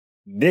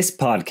This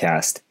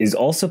podcast is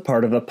also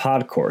part of a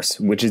pod course,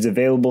 which is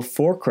available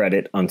for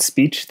credit on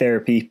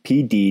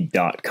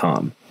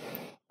speechtherapypd.com.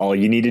 All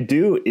you need to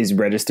do is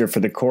register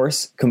for the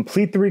course,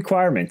 complete the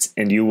requirements,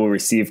 and you will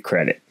receive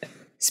credit.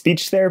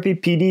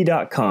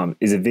 Speechtherapypd.com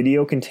is a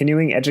video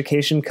continuing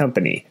education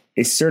company,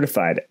 a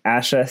certified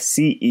ASHA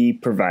CE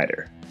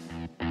provider.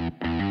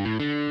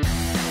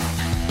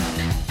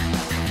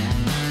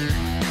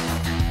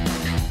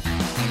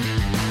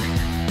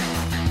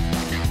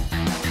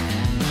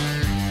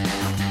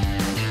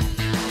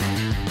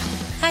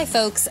 Hi,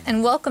 folks,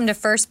 and welcome to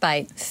First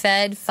Bite,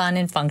 Fed, Fun,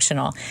 and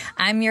Functional.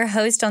 I'm your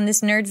host on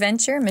this nerd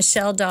venture,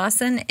 Michelle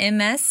Dawson,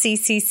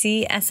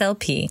 MSCCC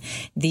SLP,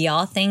 the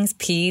All Things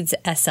Peds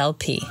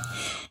SLP.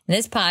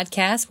 This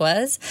podcast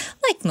was,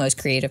 like most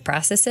creative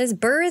processes,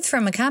 birthed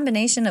from a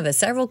combination of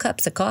several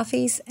cups of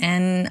coffees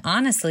and,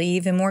 honestly,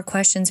 even more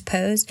questions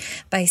posed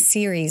by a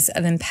series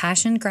of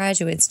impassioned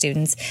graduate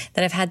students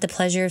that I've had the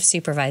pleasure of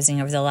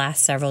supervising over the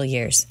last several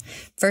years.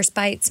 First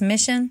Bite's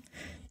mission?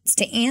 It's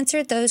to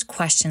answer those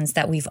questions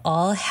that we've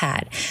all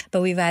had,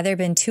 but we've either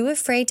been too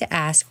afraid to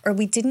ask or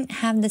we didn't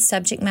have the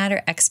subject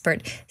matter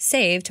expert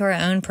saved to our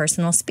own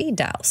personal speed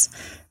dials.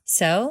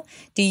 So,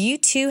 do you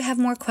too have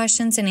more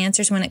questions and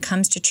answers when it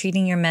comes to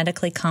treating your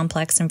medically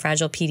complex and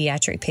fragile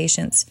pediatric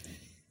patients?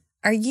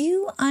 Are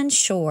you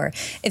unsure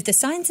if the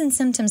signs and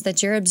symptoms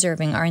that you're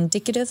observing are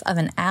indicative of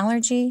an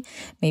allergy,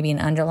 maybe an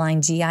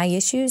underlying GI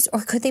issues,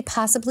 or could they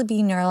possibly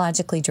be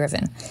neurologically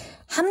driven?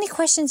 How many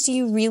questions do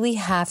you really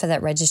have for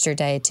that registered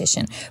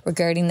dietitian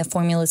regarding the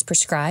formulas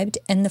prescribed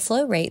and the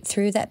flow rate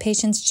through that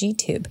patient's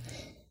G-tube?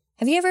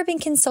 Have you ever been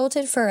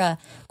consulted for a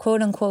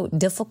quote-unquote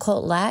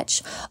difficult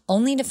latch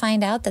only to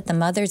find out that the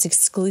mother's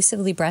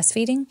exclusively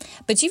breastfeeding,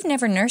 but you've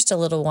never nursed a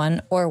little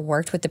one or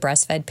worked with the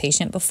breastfed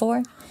patient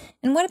before?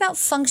 And what about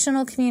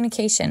functional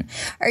communication?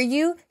 Are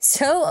you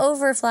so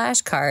over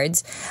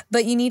flashcards,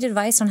 but you need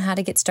advice on how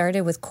to get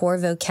started with core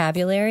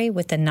vocabulary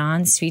with a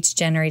non-speech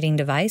generating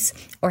device,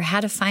 or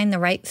how to find the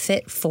right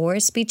fit for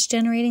a speech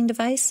generating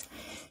device?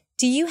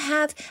 Do you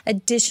have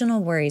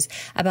additional worries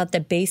about the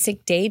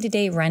basic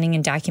day-to-day running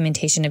and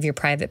documentation of your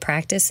private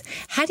practice?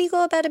 How do you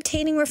go about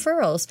obtaining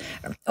referrals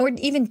or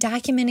even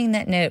documenting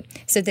that note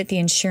so that the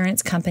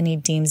insurance company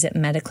deems it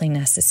medically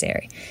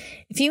necessary?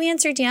 If you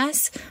answered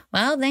yes,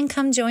 well, then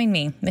come join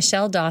me,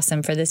 Michelle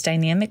Dawson, for this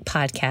dynamic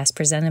podcast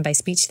presented by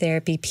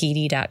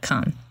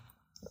SpeechTherapyPD.com.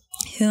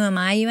 Who am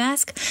I, you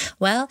ask?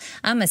 Well,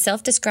 I'm a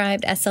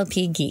self-described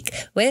SLP geek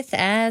with,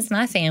 as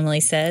my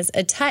family says,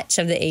 a touch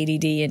of the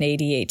ADD and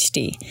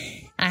ADHD.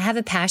 I have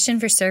a passion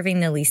for serving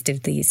the least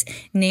of these,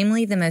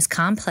 namely the most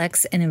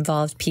complex and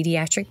involved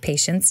pediatric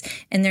patients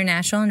in their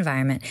natural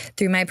environment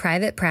through my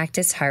private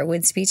practice,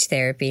 Heartwood Speech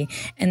Therapy,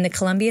 in the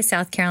Columbia,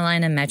 South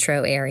Carolina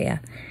metro area.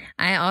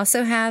 I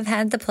also have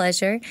had the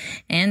pleasure,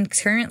 and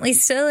currently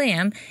still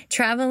am,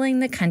 traveling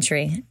the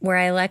country where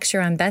I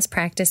lecture on best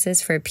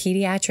practices for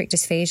pediatric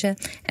dysphagia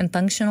and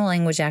functional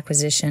language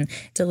acquisition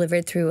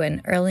delivered through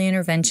an early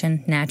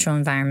intervention natural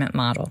environment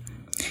model.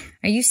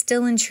 Are you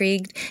still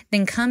intrigued?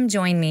 Then come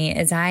join me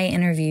as I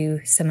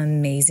interview some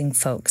amazing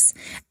folks.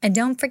 And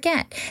don't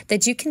forget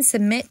that you can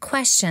submit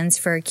questions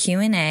for a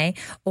Q&A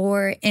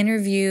or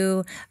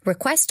interview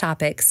request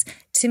topics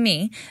to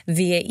me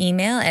via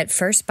email at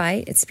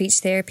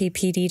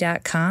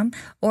firstbite@speechtherapypd.com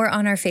or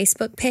on our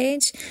Facebook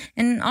page.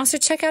 And also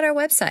check out our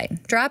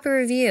website. Drop a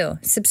review.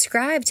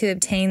 Subscribe to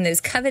obtain those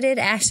coveted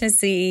ASHA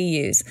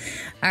CEUs.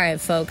 All right,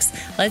 folks,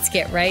 let's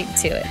get right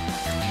to it.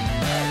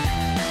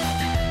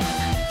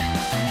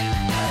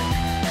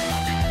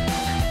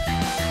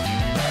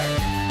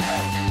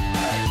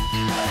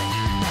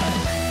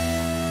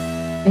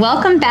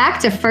 Welcome back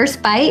to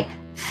First Bite,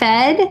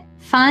 Fed,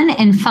 Fun,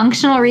 and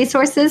Functional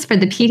Resources for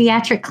the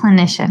Pediatric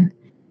Clinician.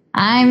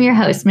 I'm your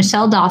host,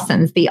 Michelle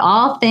Dawson, the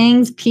All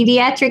Things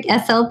Pediatric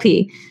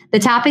SLP. The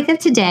topic of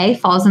today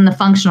falls in the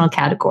functional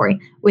category,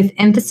 with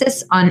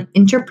emphasis on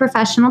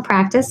interprofessional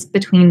practice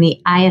between the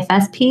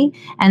IFSP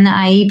and the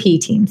IEP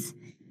teams.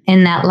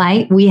 In that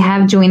light, we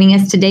have joining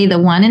us today the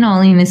one and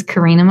only Ms.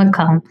 Karina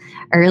McComb,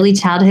 early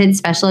childhood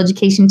special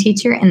education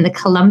teacher in the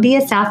Columbia,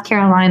 South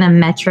Carolina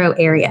metro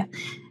area.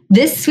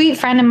 This sweet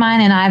friend of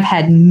mine and I have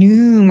had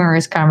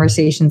numerous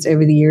conversations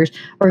over the years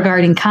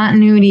regarding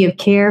continuity of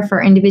care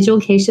for individual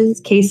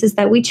cases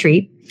that we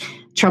treat,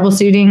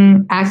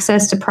 troubleshooting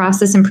access to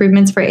process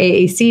improvements for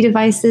AAC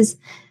devices,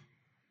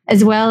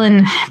 as well,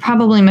 and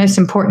probably most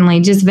importantly,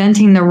 just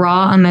venting the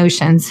raw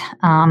emotions,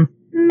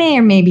 may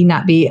or maybe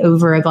not be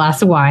over a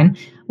glass of wine,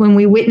 when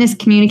we witness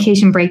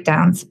communication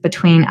breakdowns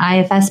between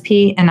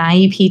IFSP and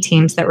IEP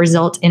teams that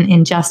result in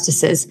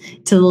injustices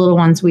to the little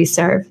ones we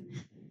serve.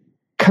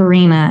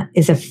 Karina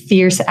is a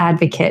fierce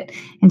advocate,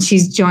 and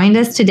she's joined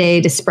us today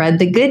to spread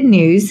the good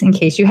news, in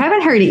case you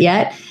haven't heard it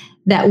yet,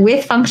 that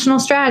with functional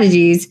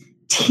strategies,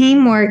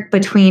 teamwork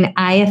between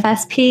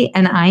IFSP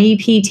and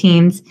IEP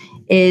teams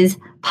is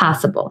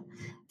possible.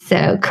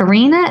 So,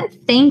 Karina,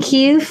 thank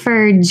you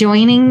for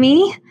joining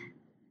me.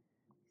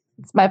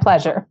 It's my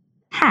pleasure.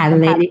 Hi,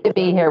 I'm lady. happy to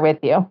be here with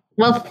you.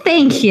 Well,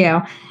 thank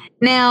you.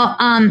 Now,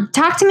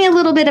 talk to me a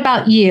little bit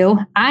about you.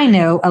 I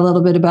know a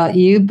little bit about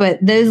you, but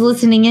those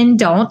listening in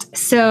don't.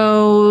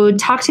 So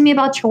talk to me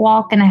about your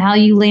walk and how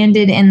you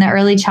landed in the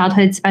early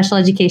childhood special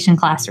education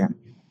classroom.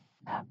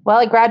 Well,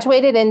 I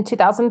graduated in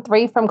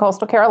 2003 from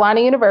Coastal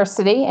Carolina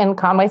University in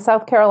Conway,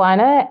 South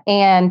Carolina,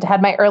 and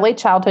had my early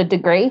childhood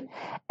degree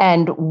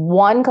and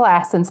one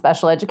class in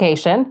special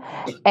education.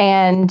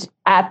 And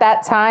at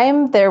that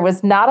time, there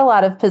was not a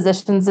lot of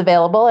positions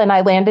available, and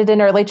I landed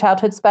in early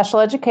childhood special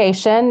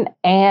education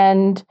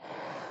and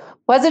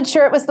wasn't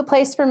sure it was the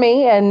place for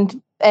me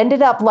and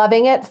ended up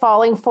loving it,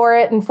 falling for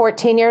it. And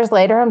 14 years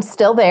later, I'm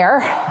still there.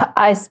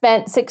 I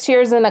spent 6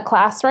 years in a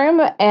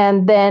classroom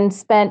and then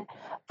spent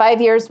 5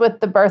 years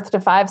with the birth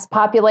to fives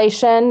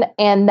population.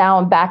 And now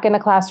I'm back in a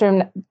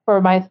classroom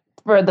for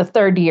the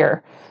third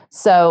year.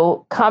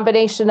 So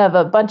combination of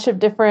a bunch of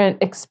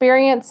different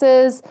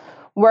experiences,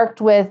 worked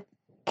with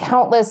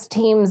countless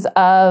teams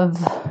of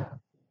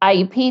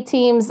IEP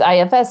teams,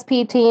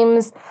 IFSP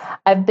teams.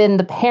 I've been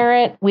the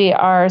parent. We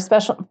are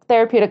special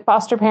therapeutic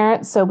foster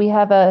parents. So we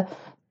have a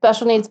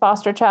special needs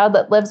foster child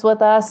that lives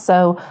with us.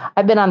 So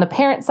I've been on the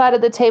parent side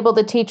of the table,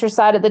 the teacher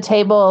side of the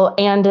table,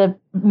 and a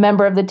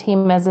member of the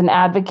team as an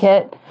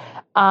advocate.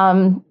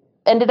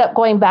 Ended up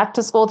going back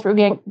to school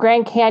through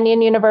Grand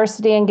Canyon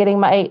University and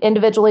getting my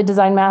individually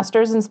designed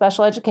master's in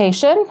special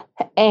education.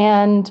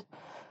 And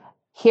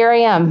here I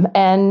am.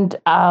 And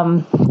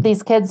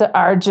these kids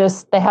are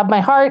they have my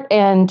heart,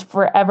 and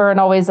forever and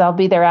always I'll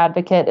be their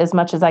advocate as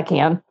much as I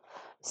can.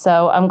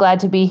 So I'm glad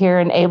to be here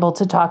and able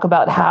to talk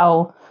about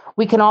how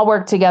we can all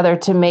work together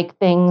to make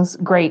things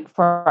great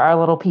for our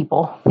little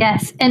people.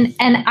 Yes. And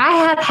I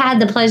have had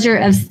the pleasure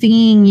of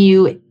seeing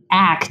you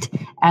act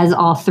as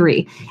all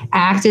three.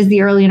 Act as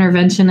the early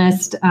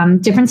interventionist.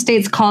 Different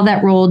states call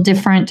that role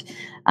different.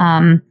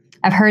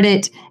 I've heard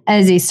it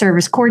as a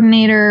service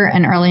coordinator,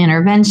 an early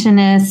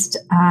interventionist.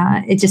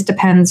 It just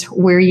depends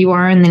where you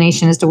are in the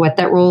nation as to what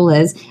that role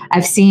is.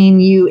 I've seen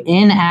you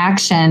in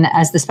action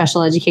as the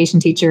special education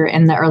teacher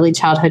in the early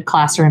childhood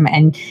classroom,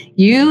 and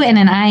you in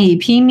an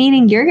IEP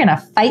meeting, you're going to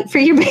fight for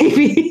your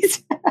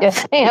babies.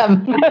 Yes, I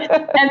am.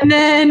 And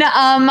then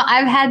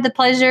I've had the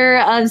pleasure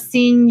of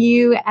seeing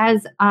you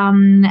as a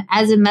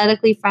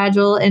medically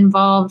fragile,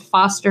 involved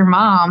foster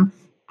mom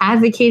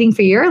advocating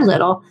for your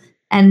little,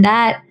 and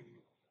that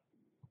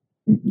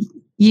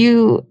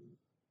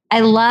I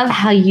love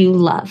how you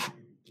love.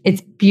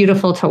 It's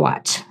beautiful to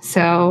watch.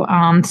 So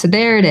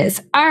there it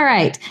is. All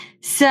right.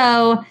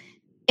 So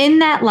in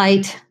that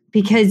light,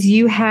 because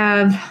you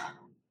have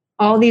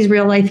all these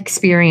real life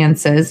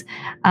experiences,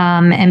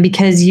 and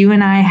because you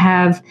and I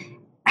have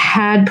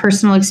had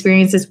personal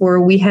experiences where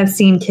we have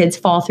seen kids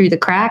fall through the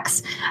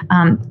cracks,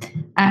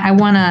 I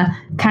want to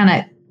kind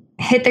of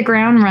hit the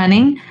ground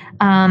running.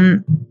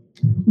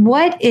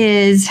 What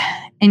is,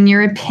 in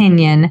your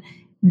opinion,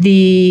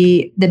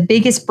 the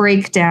biggest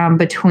breakdown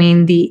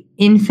between the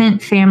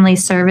infant family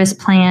service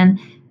plan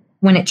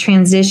when it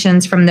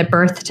transitions from the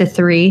birth to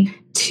 3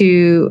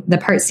 to the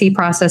Part C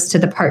process to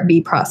the Part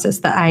B process,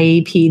 the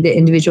IEP, the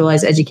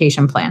individualized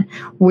education plan?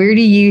 Where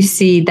do you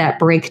see that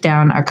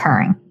breakdown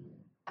occurring?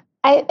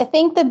 I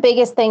think the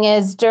biggest thing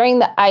is during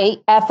the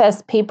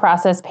IFSP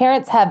process,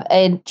 parents have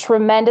a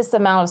tremendous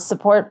amount of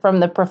support from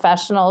the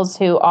professionals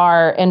who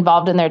are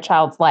involved in their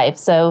child's life.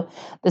 So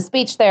the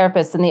speech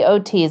therapists and the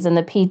OTs and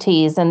the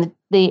PTs and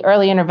the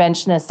early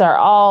interventionists are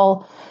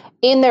all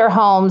in their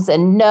homes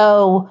and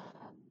know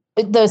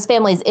those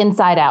families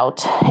inside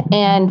out.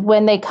 And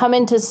when they come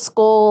into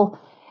school,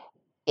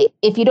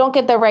 if you don't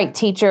get the right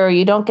teacher, or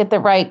you don't get the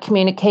right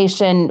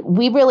communication,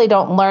 we really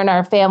don't learn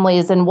our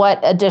families and what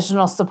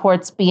additional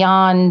supports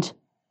beyond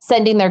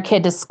sending their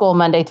kid to school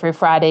Monday through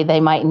Friday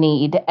they might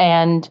need.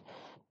 And,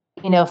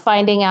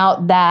 finding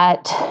out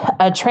that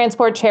a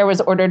transport chair was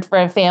ordered for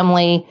a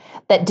family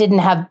that didn't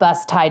have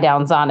bus tie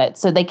downs on it.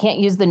 So they can't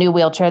use the new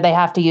wheelchair. They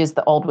have to use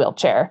the old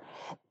wheelchair.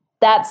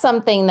 That's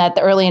something that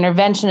the early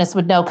interventionists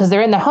would know because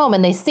they're in their home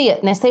and they see it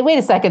and they say, wait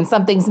a second,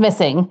 something's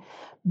missing.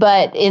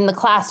 But in the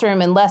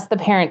classroom, unless the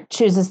parent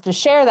chooses to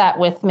share that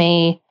with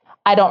me,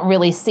 I don't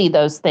really see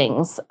those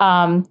things.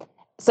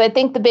 So I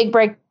think the big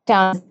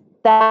breakdown is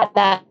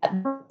that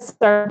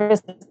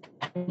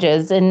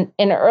services in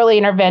early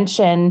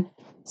intervention,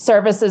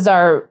 services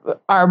are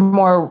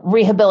more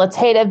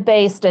rehabilitative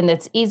based, and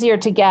it's easier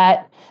to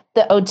get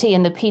the OT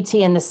and the PT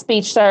and the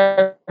speech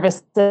services,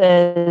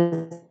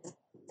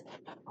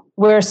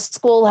 where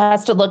school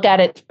has to look at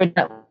it through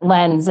a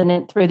lens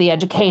and through the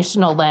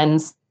educational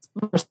lens.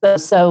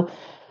 So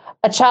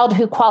a child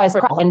who qualifies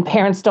and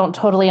parents don't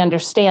totally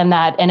understand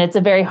that. And it's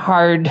a very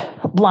hard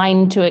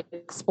line to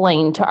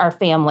explain to our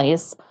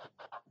families.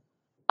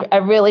 I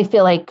really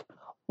feel like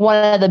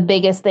one of the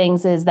biggest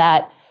things is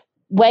that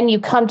when you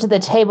come to the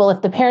table,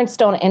 if the parents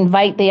don't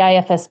invite the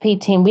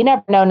IFSP team, we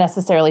never know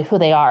necessarily who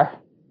they are.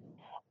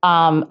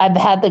 I've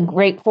had the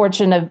great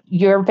fortune of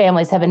your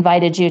families have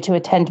invited you to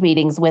attend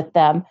meetings with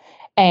them.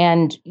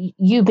 And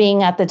you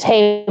being at the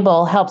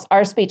table helps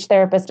our speech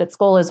therapist at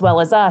school as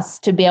well as us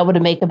to be able to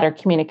make a better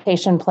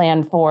communication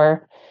plan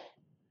for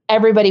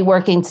everybody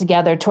working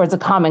together towards a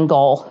common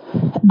goal,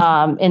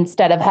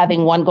 instead of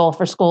having one goal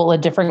for school, a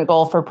different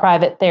goal for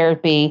private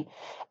therapy,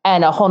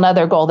 and a whole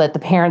nother goal that the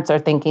parents are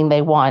thinking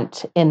they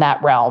want in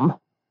that realm.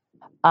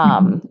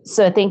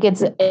 So I think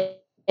it's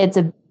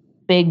a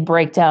big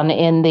breakdown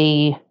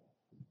in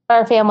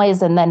our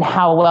families, and then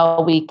how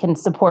well we can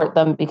support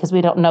them, because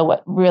we don't know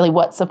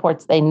what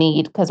supports they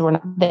need, because we're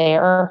not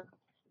there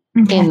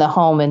in the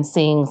home and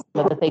seeing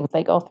some of the things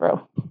they go through.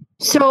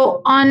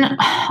 So on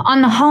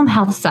the home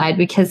health side,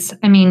 because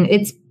I mean,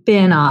 it's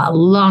been a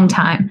long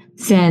time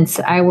since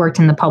I worked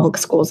in the public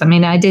schools. I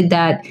mean, I did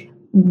that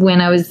when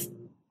I was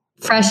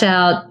fresh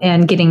out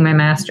and getting my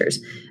master's.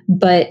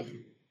 But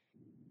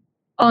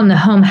on the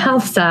home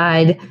health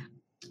side,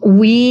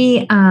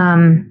 we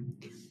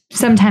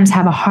sometimes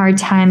have a hard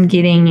time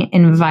getting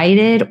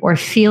invited or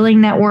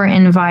feeling that we're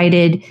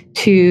invited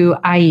to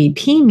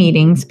IEP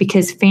meetings,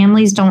 because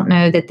families don't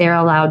know that they're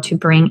allowed to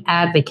bring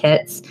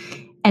advocates.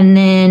 And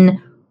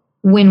then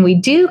when we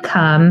do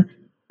come,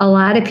 a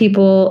lot of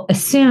people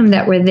assume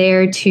that we're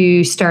there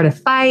to start a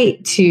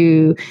fight,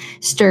 to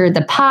stir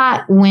the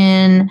pot,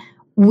 when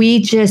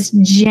we just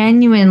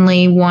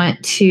genuinely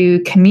want to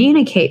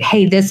communicate,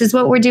 hey, this is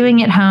what we're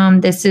doing at home.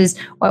 This is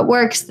what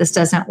works. This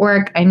doesn't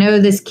work. I know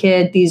this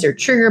kid. These are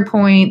trigger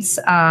points.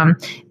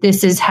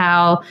 This is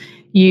how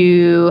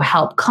you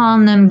help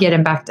calm them, get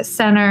them back to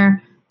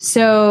center.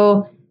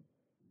 So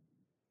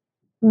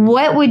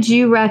what would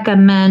you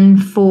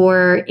recommend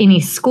for any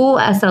school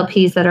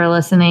SLPs that are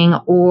listening,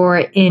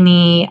 or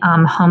any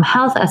home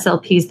health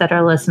SLPs that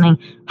are listening?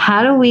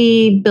 How do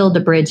we build a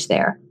bridge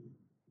there?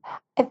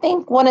 I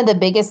think one of the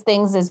biggest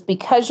things is,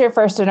 because your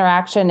first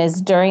interaction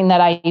is during that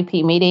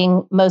IEP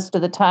meeting, most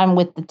of the time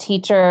with the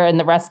teacher and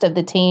the rest of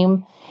the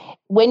team,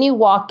 when you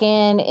walk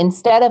in,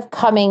 instead of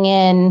coming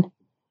in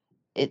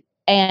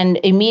and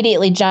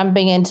immediately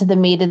jumping into the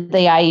meat of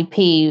the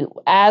IEP,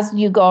 as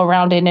you go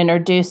around and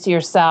introduce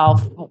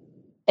yourself,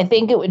 I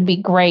think it would be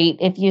great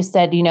if you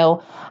said,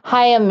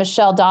 hi, I'm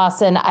Michelle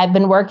Dawson. I've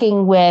been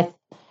working with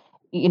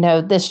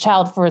this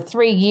child for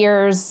 3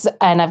 years,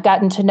 and I've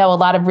gotten to know a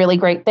lot of really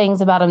great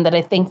things about him that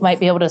I think might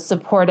be able to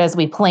support as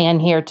we plan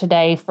here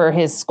today for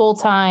his school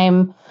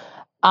time.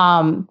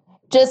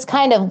 Just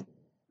kind of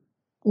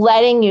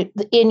letting you,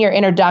 in your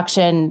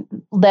introduction,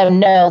 them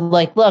know,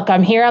 like, look,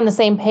 I'm here on the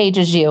same page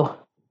as you.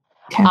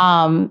 Okay.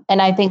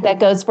 And I think that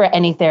goes for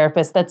any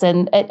therapist that's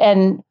in,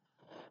 and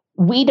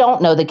we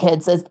don't know the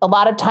kids. A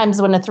lot of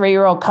times when a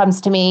 3-year-old comes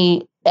to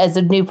me as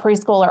a new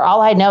preschooler,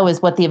 all I know is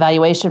what the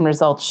evaluation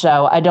results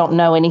show. I don't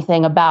know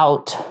anything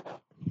about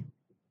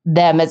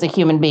them as a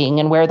human being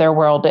and where their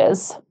world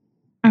is.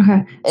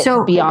 Okay.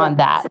 So beyond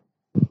that,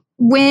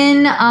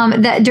 when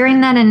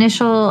during that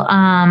initial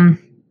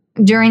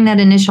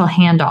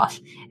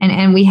handoff,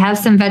 and we have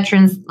some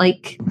veterans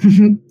like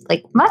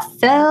like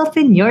myself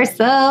and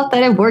yourself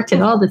that have worked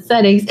in all the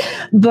settings,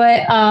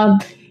 but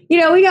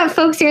we got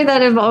folks here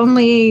that have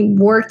only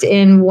worked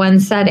in one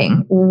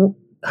setting.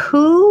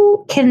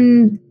 Who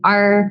can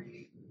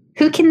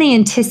they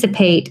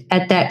anticipate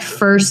at that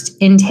first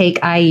intake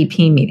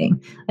IEP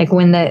meeting? Like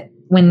when they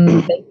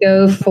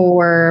go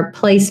for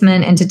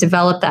placement and to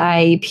develop the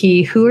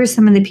IEP, who are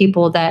some of the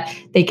people that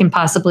they can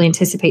possibly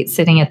anticipate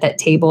sitting at that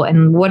table,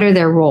 and what are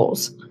their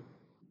roles?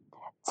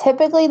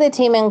 Typically, the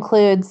team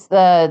includes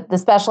the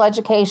special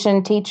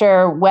education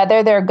teacher,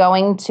 whether they're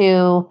going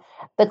to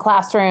the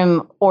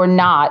classroom or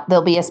not.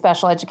 There'll be a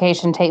special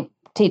education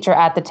teacher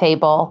at the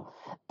table.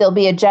 There'll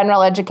be a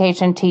general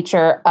education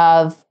teacher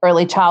of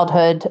early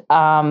childhood,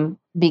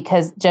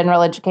 because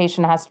general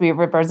education has to be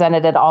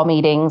represented at all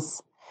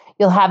meetings.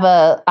 You'll have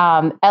a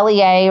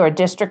LEA or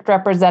district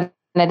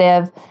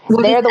representative.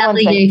 What is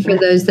LEA for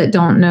those that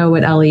don't know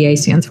what LEA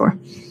stands for?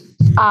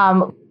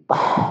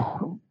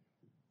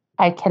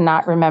 I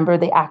cannot remember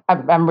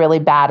I'm really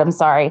bad. I'm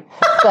sorry.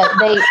 But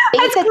they basically...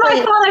 That's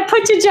my fault. I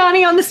put you,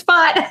 Johnny, on the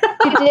spot.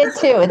 You did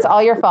too. It's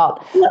all your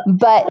fault.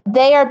 But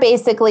they are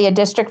basically a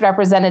district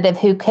representative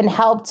who can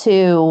help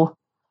to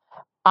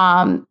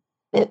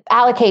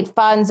allocate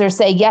funds or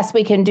say, yes,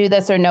 we can do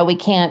this, or no, we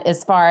can't,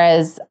 as far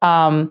as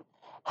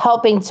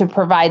helping to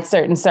provide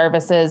certain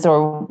services,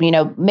 or,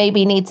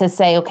 maybe need to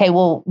say, okay,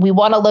 well, we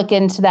want to look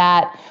into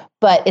that,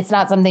 but it's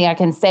not something I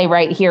can say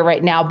right here,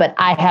 right now, but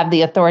I have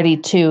the authority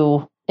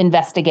to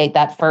investigate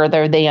that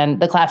further than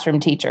the classroom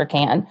teacher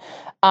can.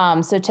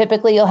 So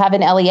typically you'll have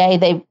an LEA.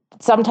 They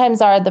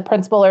sometimes are the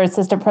principal or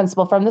assistant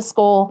principal from the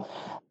school.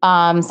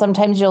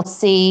 Sometimes you'll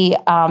see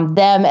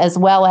them as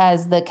well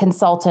as the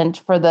consultant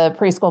for the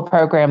preschool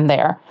program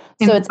there.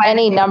 So it's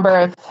any number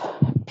of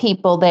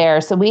people there.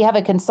 So we have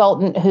a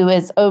consultant who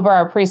is over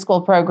our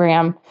preschool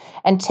program.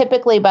 And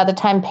typically by the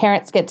time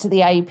parents get to the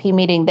IEP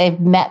meeting, they've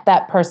met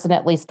that person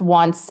at least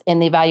once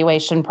in the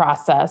evaluation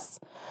process.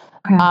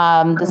 Okay.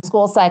 The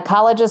school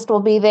psychologist will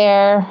be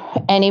there,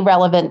 any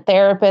relevant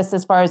therapists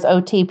as far as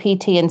OT,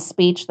 PT, and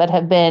speech that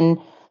have been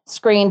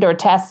screened or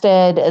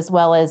tested, as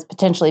well as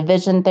potentially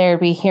vision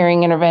therapy,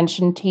 hearing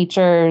intervention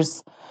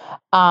teachers.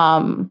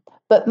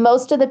 But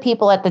most of the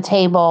people at the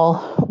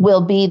table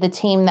will be the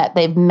team that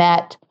they've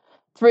met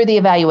through the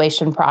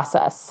evaluation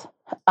process.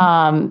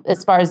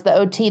 As far as the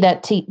OT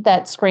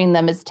that screened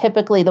them is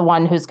typically the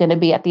one who's going to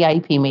be at the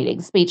IEP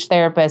meeting. Speech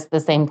therapist,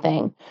 the same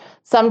thing.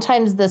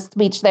 Sometimes the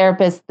speech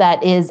therapist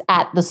that is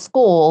at the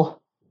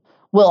school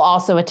will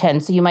also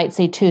attend. So you might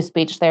see 2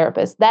 speech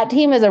therapists. That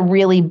team is a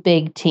really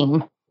big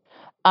team.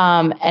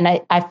 And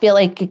I feel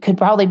like it could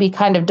probably be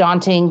kind of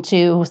daunting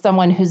to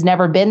someone who's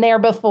never been there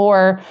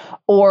before,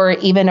 or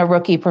even a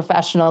rookie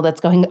professional that's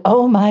going,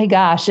 oh my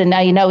gosh. And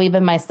now,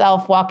 even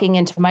myself walking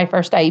into my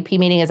first IEP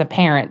meeting as a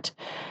parent,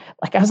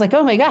 like I was like,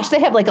 oh my gosh,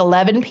 they have like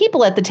 11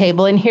 people at the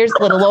table and here's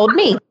little old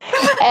me.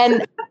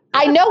 And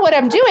I know what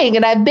I'm doing.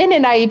 And I've been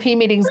in IEP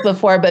meetings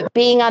before, but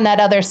being on that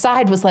other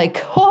side was like,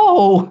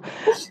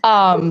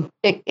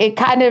 it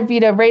kind of,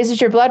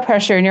 raises your blood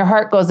pressure and your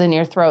heart goes in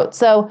your throat.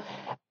 So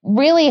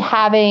really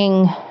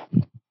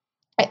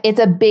it's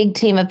a big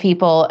team of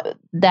people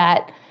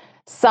that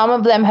some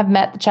of them have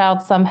met the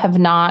child, some have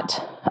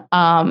not.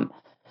 And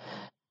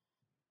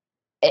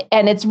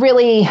it's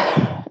really,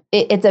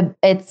 it's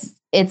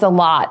a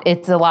lot.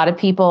 It's a lot of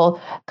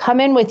people. Come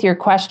in with your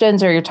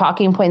questions or your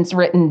talking points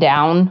written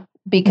down,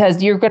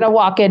 because you're going to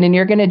walk in and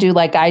you're going to do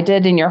like I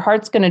did, and your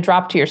heart's going to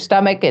drop to your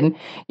stomach and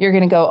you're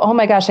going to go, oh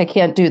my gosh, I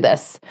can't do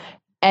this.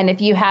 And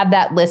if you have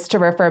that list to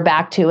refer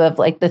back to of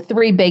like the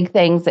 3 big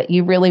things that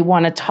you really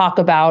want to talk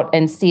about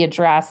and see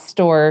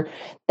addressed, or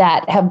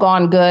that have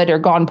gone good or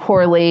gone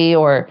poorly,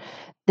 or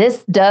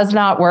this does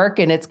not work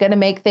and it's going to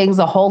make things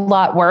a whole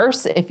lot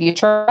worse if you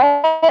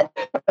try it,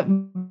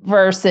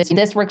 versus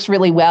this works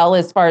really well,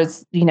 as far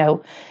as,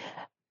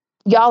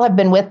 y'all have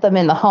been with them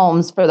in the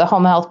homes for the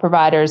home health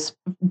providers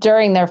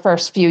during their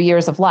first few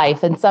years of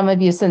life. And some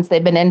of you, since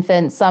they've been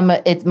infants, some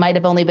it might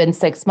have only been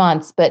 6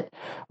 months, but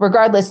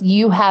regardless,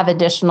 you have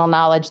additional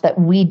knowledge that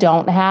we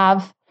don't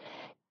have,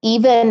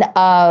 even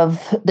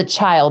of the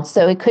child.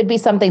 So it could be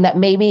something that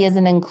maybe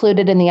isn't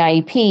included in the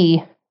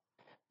IEP,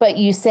 but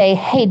you say,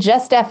 hey,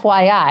 just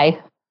FYI,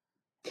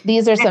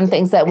 these are some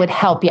things that would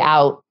help you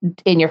out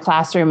in your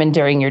classroom and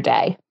during your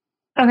day.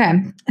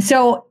 Okay.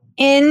 So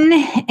in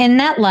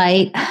that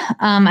light,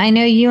 I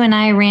know you and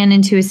I ran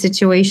into a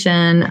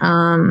situation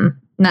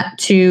not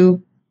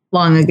too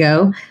long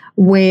ago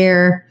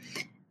where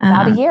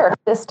about a year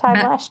this time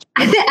last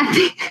year.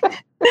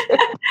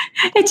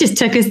 It just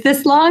took us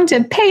this long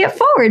to pay it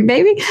forward,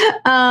 baby.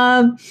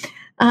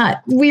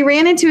 We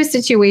ran into a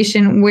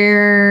situation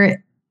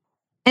where,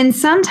 and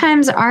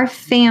sometimes our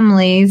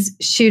families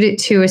shoot it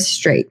to us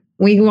straight.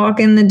 We walk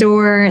in the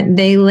door,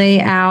 they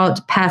lay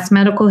out past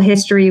medical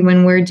history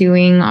when we're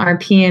doing our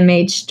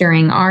PMH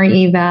during our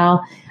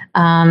eval.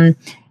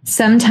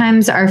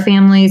 Sometimes our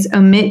families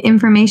omit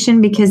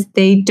information because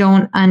they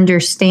don't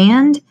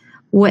understand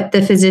what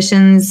the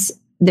physicians,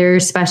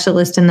 their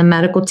specialists and the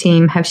medical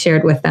team have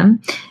shared with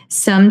them.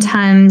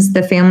 Sometimes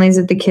the families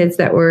of the kids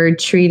that we're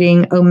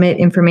treating omit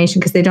information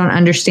because they don't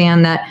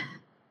understand that,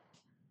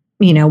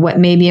 what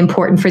may be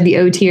important for the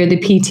OT or the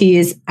PT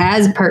is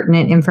as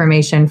pertinent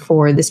information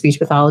for the speech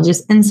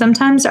pathologist. And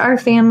sometimes our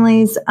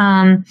families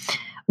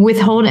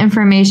withhold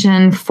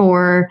information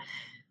for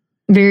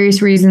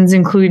various reasons,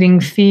 including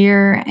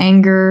fear,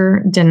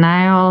 anger,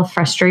 denial,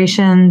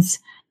 frustrations.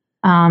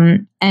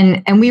 And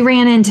we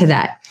ran into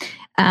that,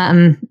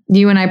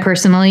 you and I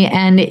personally,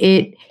 and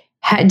it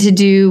had to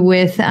do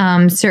with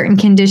certain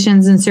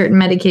conditions and certain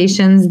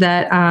medications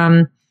that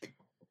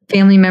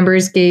family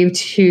members gave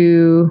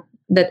to,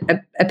 that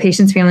a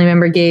patient's family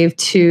member gave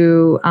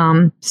to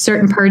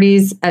certain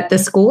parties at the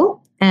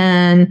school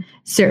and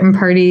certain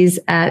parties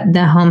at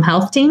the home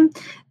health team,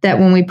 that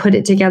when we put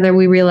it together,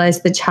 we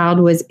realized the child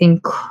was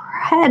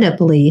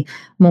incredibly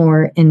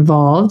more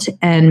involved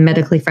and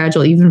medically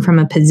fragile, even from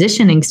a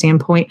positioning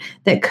standpoint,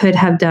 that could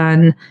have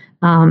done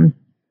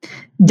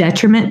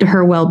detriment to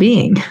her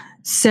well-being.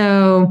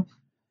 So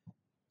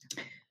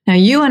now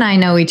you and I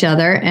know each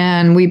other,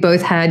 and we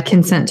both had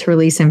consent to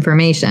release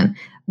information.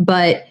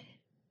 But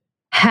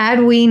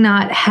had we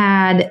not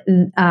had,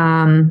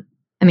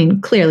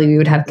 clearly we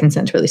would have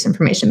consent to release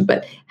information,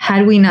 but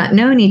had we not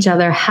known each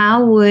other,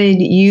 how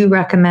would you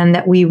recommend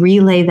that we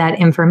relay that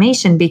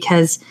information?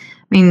 Because,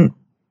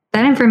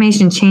 that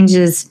information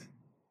changes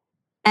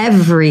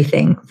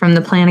everything from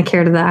the plan of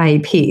care to the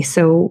IEP.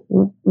 So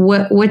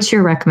what's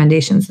your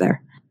recommendations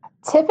there?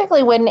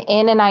 Typically, when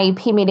in an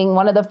IEP meeting,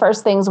 one of the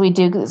first things we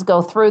do is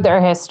go through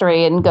their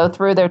history and go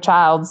through their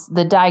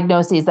the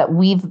diagnoses that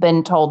we've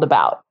been told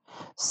about.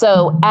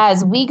 So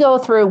as we go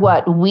through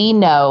what we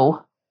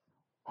know,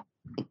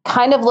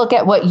 kind of look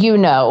at what you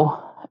know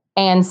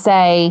and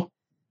say,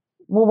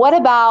 well, what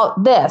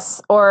about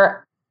this?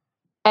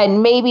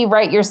 And maybe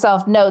write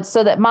yourself notes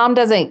so that mom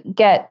doesn't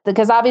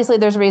because obviously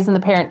there's a reason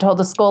the parent told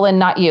the school and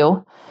not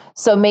you.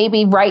 So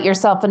maybe write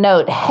yourself a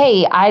note.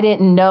 Hey, I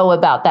didn't know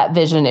about that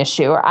vision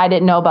issue, or I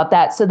didn't know about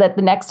that. So that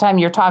the next time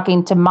you're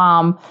talking to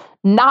mom,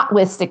 not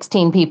with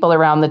 16 people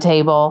around the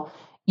table,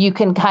 you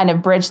can kind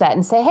of bridge that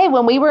and say, hey,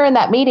 when we were in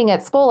that meeting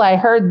at school, I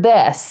heard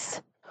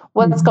this.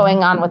 What's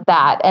going on with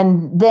that?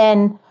 And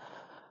then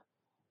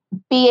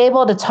be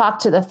able to talk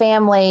to the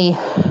family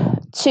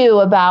too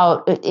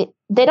about it.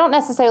 they don't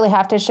necessarily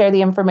have to share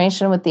the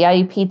information with the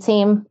IEP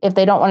team if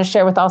they don't want to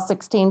share with all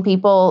 16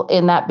 people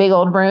in that big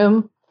old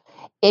room.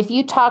 If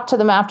you talk to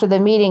them after the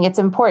meeting, it's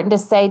important to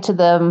say to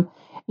them,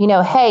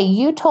 hey,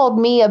 you told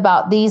me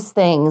about these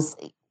things.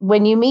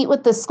 When you meet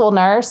with the school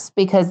nurse,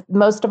 because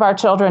most of our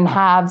children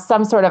have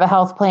some sort of a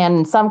health plan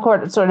and some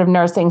sort of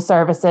nursing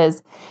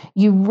services,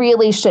 you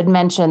really should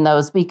mention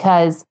those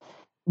because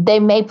they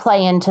may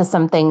play into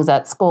some things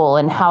at school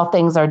and how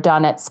things are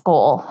done at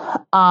school.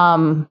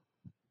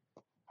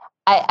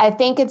 I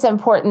think it's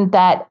important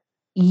that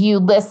you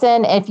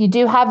listen. If you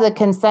do have the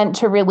consent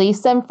to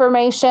release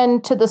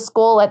information to the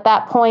school at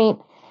that point,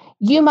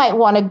 you might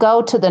want to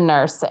go to the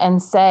nurse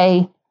and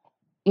say,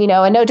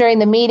 I know during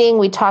the meeting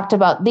we talked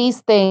about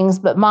these things,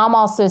 but mom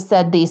also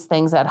said these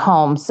things at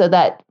home, so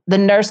that the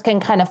nurse can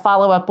kind of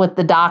follow up with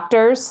the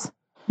doctors,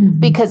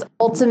 because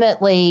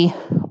ultimately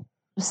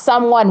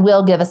someone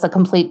will give us a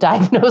complete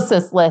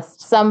diagnosis list.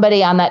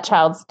 Somebody on that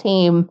child's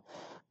team,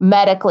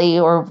 medically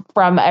or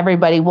from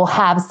everybody, will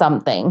have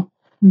something.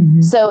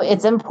 So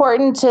it's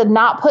important to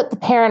not put the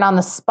parent on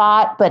the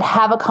spot, but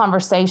have a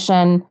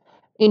conversation.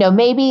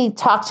 Maybe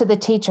talk to the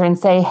teacher and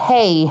say,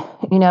 hey,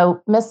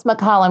 Miss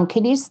McCollum,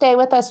 could you stay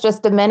with us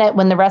just a minute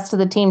when the rest of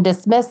the team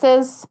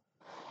dismisses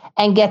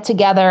and get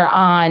together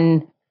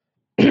on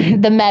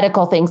the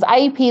medical things?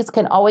 IEPs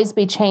can always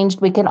be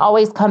changed. We can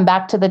always come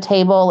back to the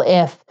table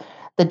if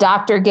the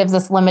doctor gives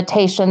us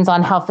limitations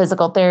on how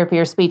physical therapy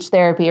or speech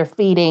therapy or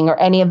feeding or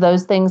any of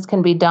those things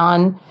can be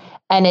done,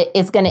 and it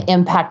is going to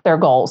impact their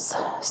goals.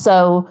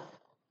 So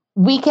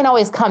we can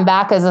always come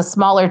back as a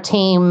smaller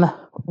team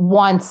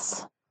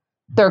once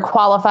they're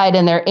qualified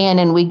and they're in,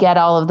 and we get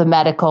all of the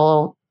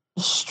medical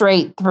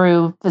straight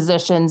through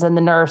physicians and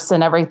the nurse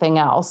and everything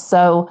else.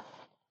 So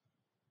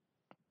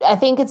I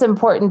think it's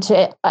important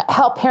to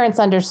help parents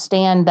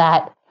understand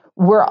that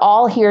we're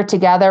all here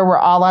together. We're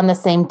all on the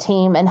same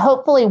team, and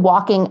hopefully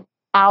walking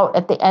out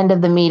at the end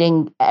of the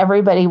meeting,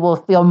 everybody will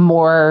feel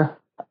more,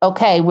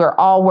 okay, we're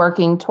all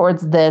working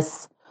towards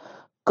this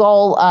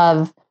goal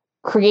of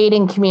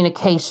creating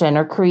communication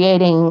or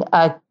creating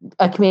a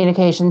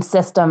communication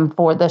system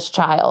for this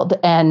child.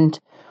 And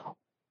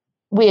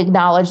we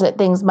acknowledge that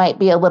things might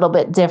be a little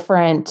bit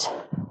different,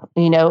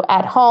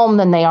 at home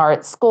than they are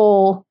at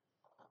school,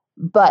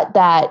 but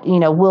that,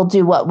 we'll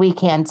do what we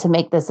can to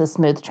make this a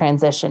smooth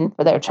transition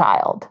for their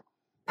child.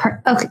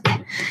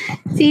 Okay.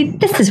 See,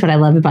 this is what I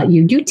love about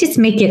you. You just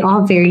make it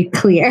all very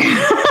clear.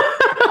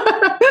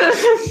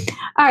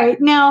 All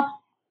right. Now,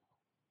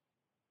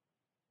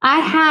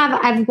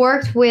 I've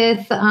worked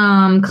with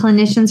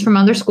clinicians from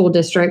other school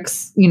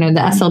districts, the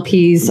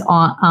SLPs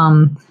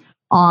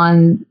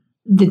on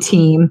the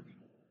team.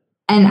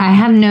 And I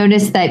have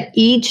noticed that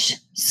each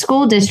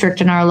school district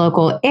in our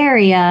local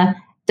area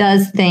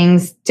does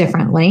things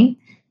differently,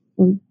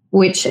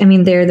 which,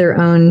 they're their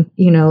own,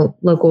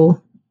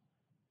 local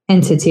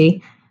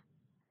entity.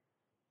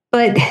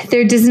 But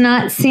there does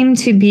not seem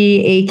to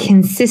be a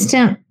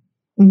consistent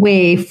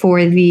way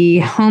for the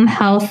home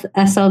health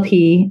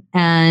SLP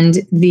and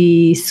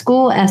the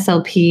school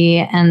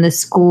SLP and the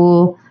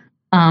school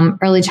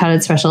early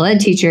childhood special ed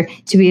teacher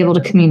to be able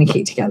to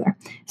communicate together.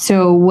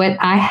 So what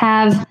I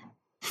have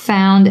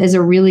found is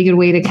a really good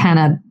way to kind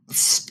of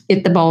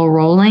get the ball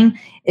rolling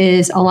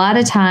is a lot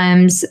of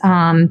times the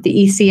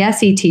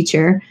ECSE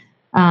teacher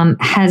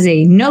has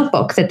a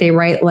notebook that they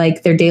write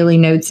like their daily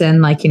notes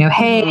in, like,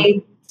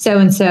 hey,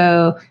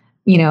 so-and-so,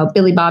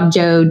 Billy Bob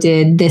Joe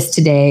did this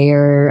today,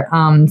 or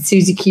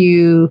Susie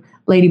Q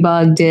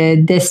Ladybug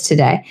did this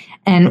today.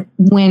 And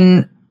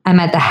when I'm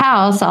at the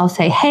house, I'll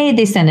say, hey,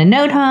 they send a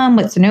note home.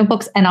 What's the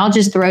notebooks? And I'll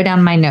just throw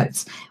down my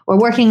notes. We're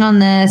working on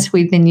this.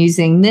 We've been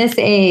using this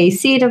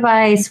AAC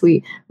device.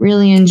 We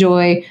really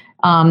enjoy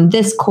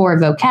this core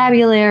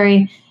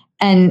vocabulary.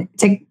 And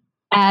to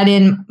add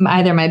in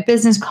either my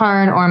business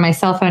card or my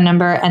cell phone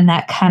number. And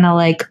that kind of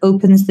like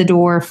opens the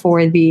door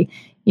for the,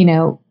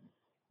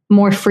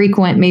 more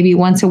frequent, maybe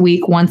once a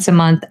week, once a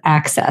month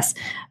access.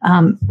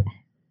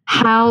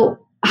 How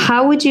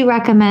would you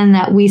recommend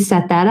that we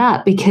set that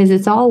up? Because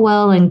it's all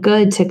well and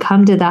good to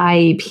come to the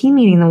IEP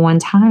meeting the one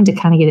time to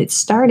kind of get it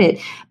started,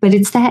 but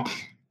it's that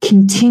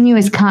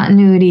continuous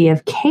continuity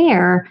of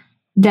care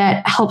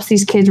that helps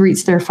these kids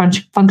reach their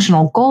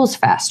functional goals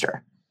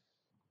faster.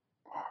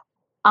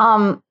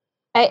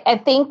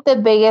 I think the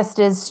biggest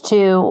is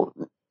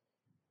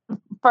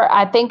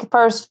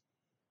first,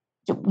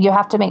 you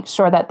have to make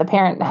sure that the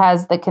parent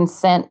has the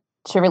consent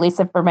to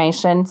release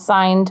information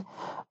signed,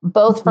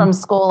 both from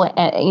school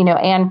and,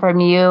 and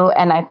from you.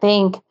 And I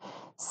think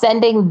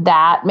sending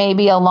that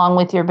maybe along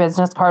with your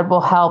business card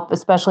will help,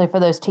 especially for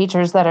those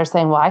teachers that are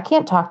saying, well, I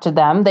can't talk to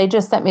them. They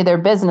just sent me their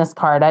business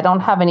card. I don't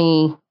have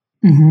any,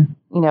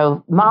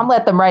 mom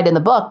let them write in the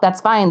book. That's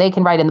fine. They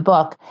can write in the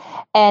book.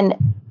 And,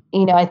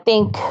 I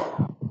think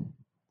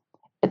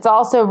it's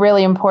also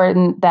really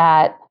important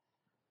that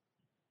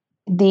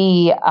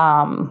the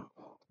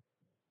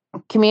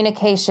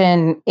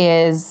communication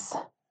is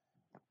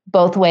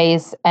both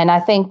ways. And I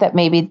think that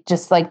maybe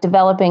just like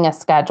developing a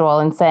schedule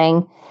and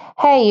saying,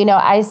 hey,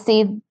 I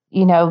see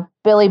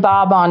Billy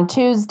Bob on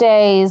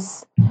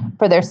Tuesdays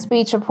for their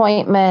speech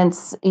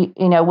appointments,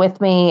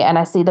 with me, and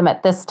I see them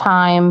at this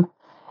time.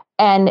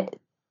 And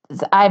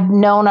I've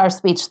known our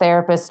speech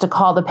therapist to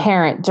call the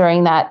parent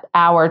during that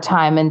hour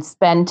time and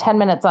spend 10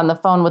 minutes on the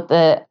phone with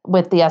the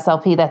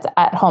SLP that's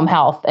at home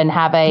health and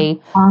have a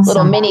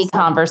little mini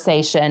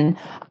conversation.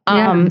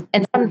 Yeah.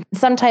 And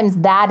sometimes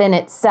that in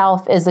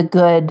itself is a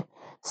good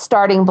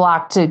starting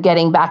block to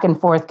getting back and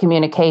forth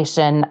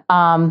communication.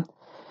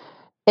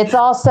 It's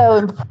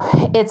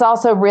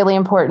also really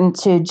important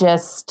to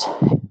just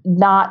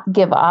not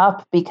give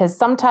up, because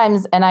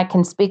sometimes, and I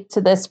can speak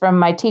to this from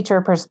my teacher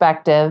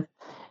perspective,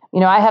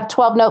 I have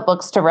 12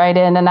 notebooks to write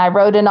in, and I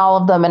wrote in all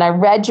of them, and I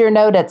read your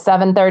note at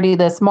 7:30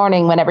 this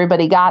morning when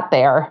everybody got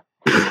there.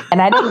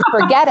 And I didn't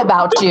forget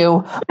about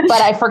you,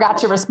 but I forgot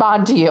to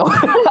respond to you.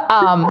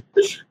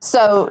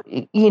 So,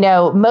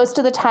 most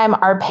of the time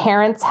our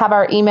parents have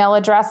our email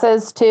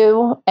addresses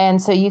too.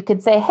 And so you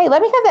could say, hey,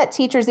 let me have that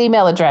teacher's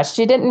email address.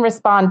 She didn't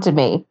respond to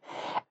me.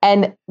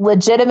 And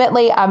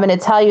legitimately, I'm going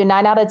to tell you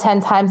 9 out of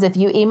 10 times, if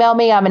you email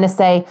me, I'm going to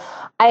say,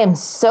 I am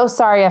so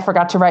sorry I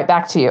forgot to write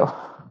back to you.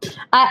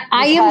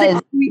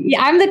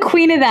 I'm the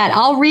queen of that.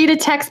 I'll read a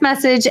text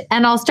message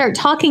and I'll start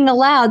talking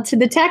aloud to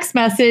the text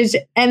message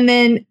and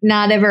then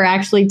not ever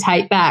actually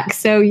type back.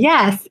 So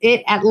yes,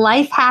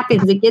 life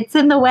happens. It gets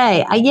in the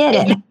way. I get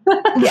it.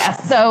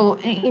 Yes. So,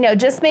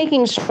 just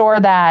making sure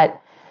that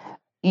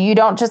you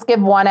don't just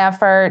give one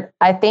effort.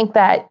 I think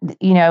that,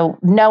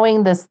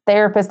 knowing this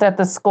therapist at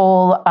the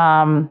school,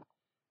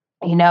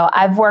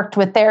 I've worked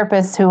with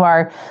therapists who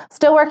are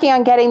still working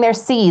on getting their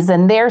C's,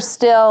 and they're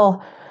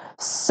still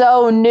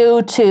so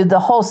new to the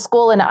whole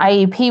school and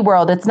IEP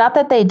world. It's not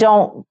that they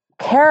don't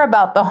care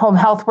about the home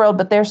health world,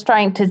 but they're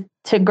trying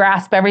to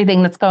grasp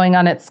everything that's going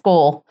on at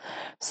school.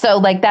 So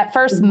like that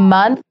first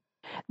month,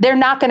 they're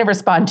not going to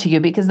respond to you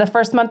because the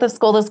first month of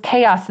school is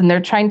chaos and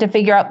they're trying to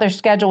figure out their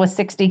schedule with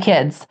 60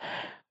 kids.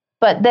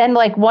 But then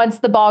like once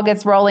the ball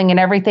gets rolling and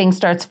everything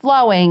starts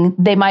flowing,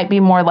 they might be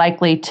more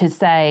likely to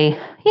say,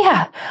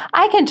 yeah,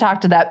 I can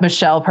talk to that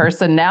Michelle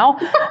person now.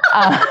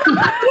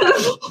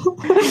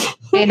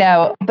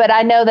 But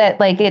I know that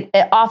like it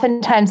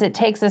oftentimes it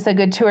takes us a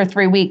good 2 or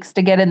 3 weeks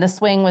to get in the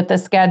swing with the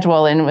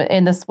schedule and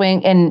in the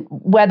swing, and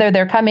whether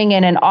they're coming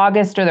in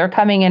August or they're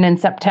coming in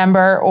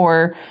September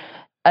or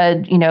a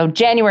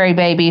January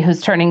baby who's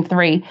turning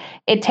 3,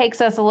 it takes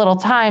us a little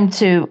time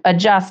to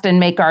adjust and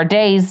make our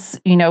days,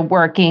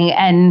 working.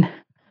 And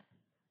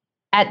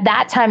at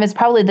that time is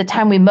probably the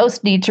time we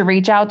most need to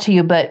reach out to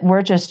you, but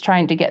we're just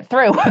trying to get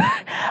through,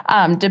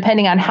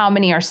 depending on how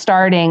many are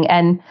starting.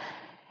 And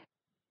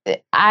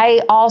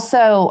I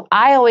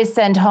always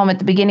send home at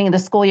the beginning of the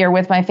school year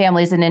with my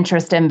families an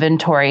interest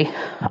inventory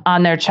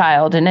on their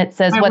child. And it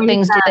says, what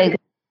things do they,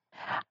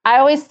 I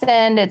always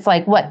send, it's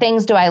like, what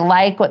things do I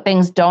like? What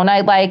things don't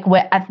I like?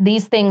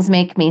 These things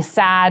make me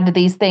sad.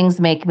 These things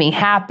make me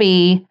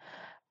happy.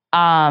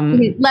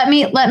 Let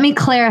me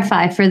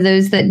clarify for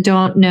those that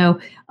don't know.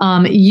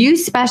 You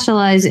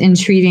specialize in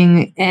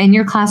treating, and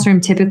your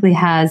classroom typically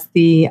has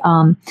the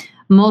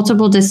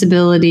multiple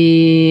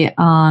disability,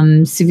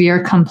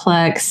 severe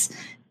complex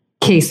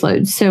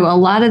caseload. So a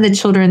lot of the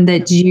children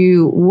that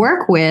you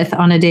work with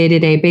on a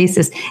day-to-day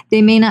basis,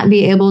 they may not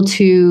be able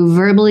to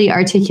verbally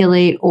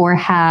articulate or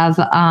have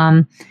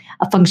a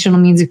functional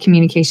means of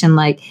communication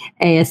like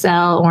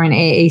ASL or an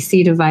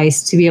AAC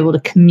device to be able to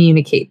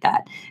communicate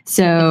that.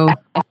 So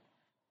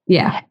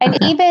yeah. And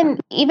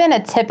even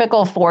a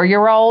typical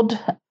 4-year-old,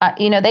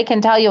 they can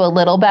tell you a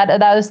little bit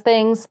of those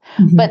things,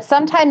 but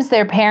sometimes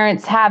their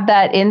parents have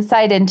that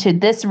insight into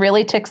this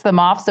really ticks them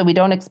off, so we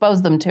don't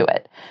expose them to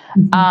it.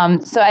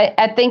 So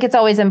I think it's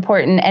always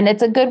important, and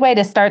it's a good way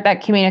to start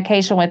that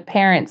communication with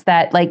parents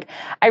that like,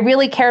 I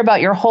really care about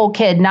your whole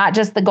kid, not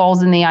just the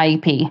goals in the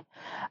IEP.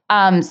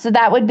 So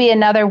that would be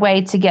another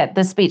way to get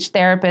the speech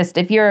therapist.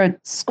 If you're a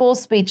school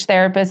speech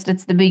therapist,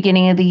 it's the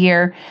beginning of the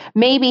year,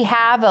 maybe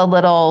have a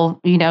little,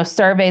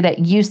 survey that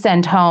you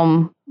send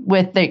home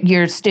with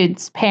your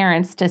students'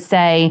 parents to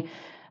say,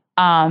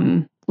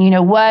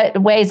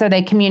 what ways are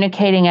they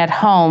communicating at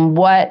home?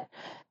 What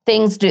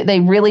things do they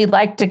really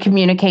like to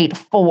communicate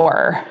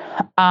for?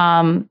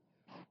 And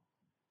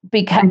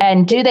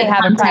do they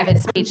have a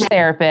private speech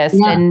therapist?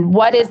 Yeah. And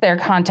what is their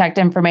contact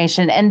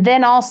information? And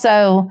then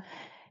also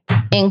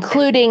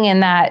including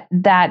in that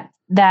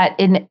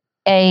in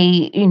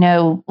a,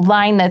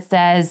 line that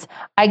says,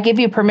 I give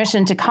you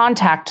permission to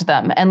contact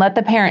them, and let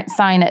the parent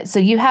sign it. So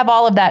you have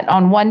all of that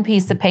on one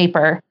piece of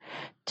paper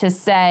to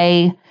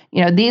say,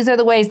 these are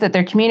the ways that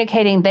they're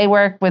communicating. They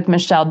work with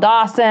Michelle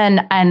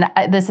Dawson, and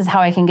this is how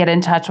I can get in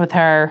touch with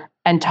her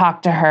and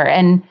talk to her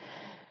and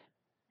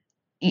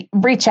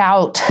reach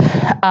out.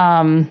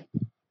 I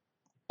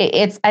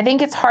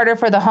think it's harder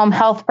for the home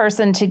health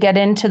person to get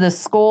into the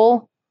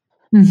school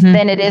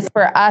than it is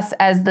for us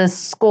as the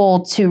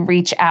school to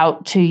reach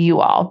out to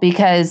you all.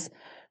 Because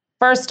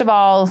first of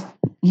all,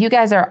 you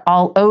guys are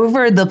all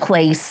over the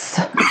place.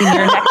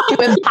 You're next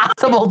to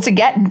impossible to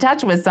get in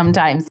touch with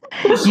sometimes.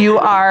 You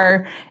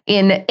are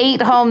in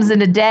 8 homes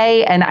in a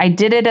day, and I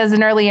did it as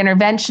an early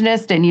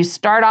interventionist, and you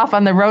start off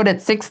on the road at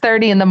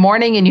 6:30 in the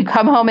morning, and you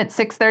come home at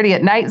 6:30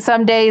 at night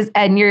some days,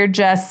 and you're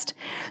just...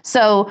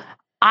 So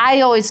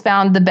I always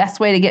found the best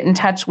way to get in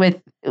touch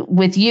with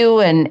you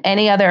and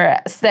any other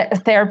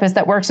therapist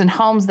that works in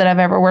homes that I've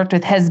ever worked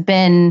with has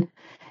been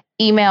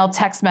email,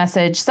 text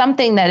message,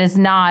 something that is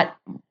not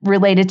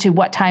related to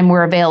what time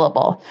we're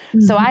available.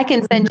 Mm-hmm. So I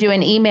can send you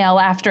an email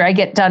after I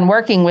get done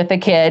working with a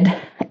kid,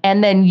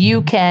 and then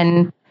you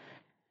can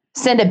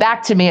send it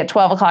back to me at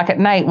 12 o'clock at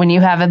night when you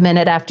have a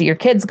minute after your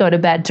kids go to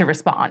bed to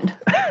respond.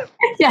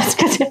 Yes,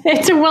 because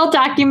it's a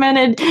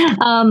well-documented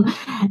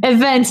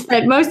event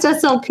that most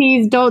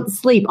SLPs don't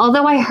sleep.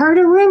 Although I heard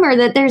a rumor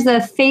that there's a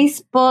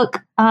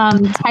Facebook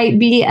Type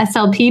B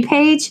SLP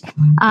page.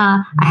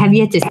 I have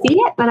yet to see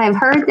it, but I've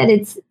heard that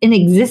it's in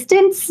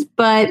existence.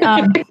 But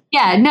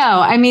yeah,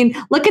 no, I mean,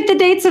 look at the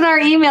dates in our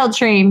email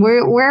train.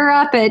 We're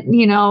up at,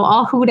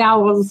 all hoot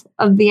owls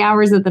of the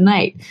hours of the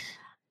night.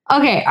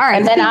 Okay, all right.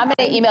 And then I'm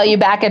going to email you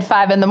back at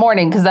 5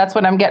 a.m. because that's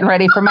when I'm getting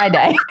ready for my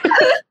day.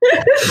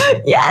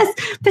 Yes,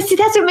 but see,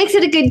 that's what makes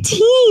it a good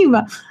team.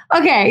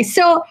 Okay,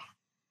 so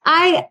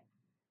I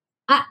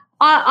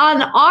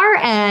on our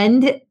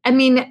end, I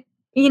mean,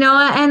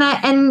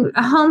 and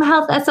home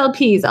health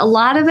SLPs, a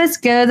lot of us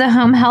go the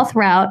home health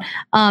route,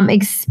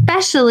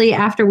 especially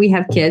after we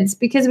have kids,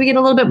 because we get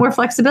a little bit more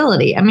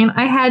flexibility. I mean,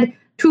 I had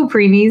 2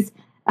 preemies.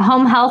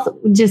 Home health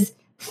just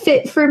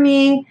fit for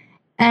me.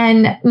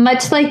 And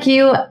much like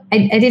you,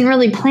 I didn't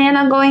really plan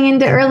on going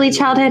into early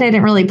childhood. I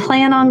didn't really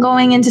plan on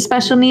going into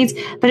special needs,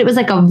 but it was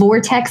like a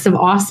vortex of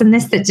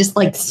awesomeness that just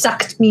like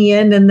sucked me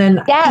in. And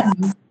then,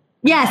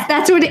 yes,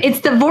 that's what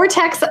it's the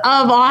vortex of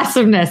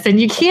awesomeness,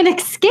 and you can't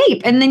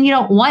escape. And then you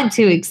don't want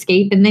to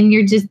escape. And then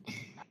you're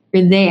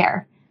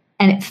there,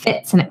 and it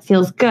fits and it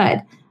feels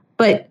good.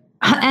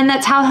 And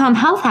that's how home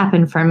health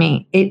happened for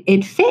me.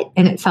 It fit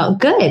and it felt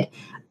good.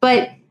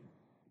 But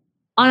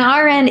on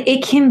our end,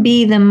 it can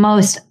be the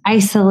most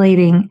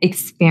isolating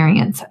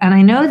experience. And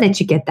I know that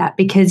you get that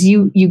because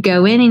you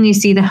go in and you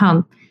see the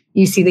home,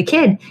 you see the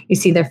kid, you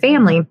see their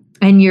family,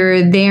 and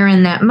you're there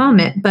in that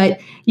moment.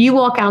 But you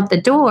walk out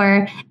the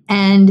door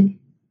and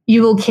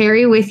you will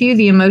carry with you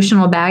the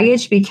emotional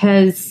baggage,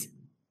 because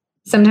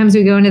sometimes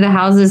we go into the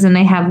houses and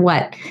they have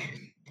what?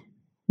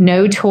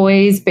 No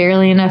toys,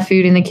 barely enough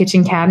food in the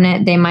kitchen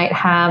cabinet. They might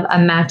have a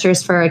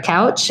mattress for a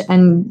couch,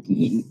 and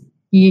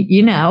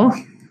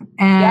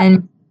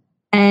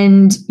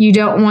and you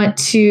don't want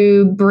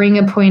to bring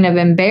a point of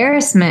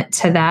embarrassment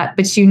to that,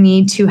 but you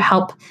need to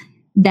help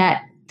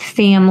that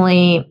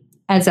family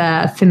as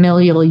a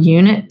familial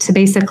unit to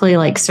basically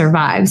like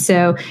survive.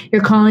 So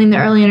you're calling the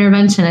early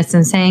interventionist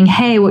and saying,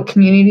 hey, what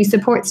community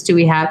supports do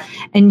we have?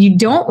 And you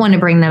don't want to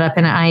bring that up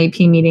in an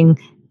IEP meeting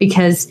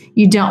because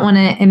you don't want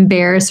to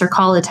embarrass or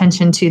call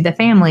attention to the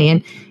family.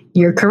 And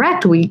you're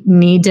correct. We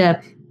need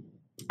to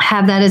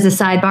have that as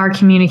a sidebar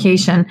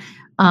communication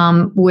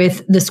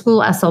with the school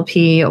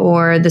SLP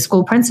or the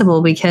school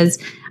principal, because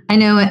I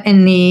know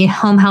in the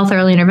home health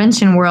early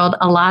intervention world,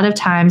 a lot of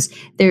times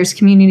there's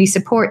community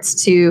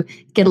supports to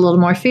get a little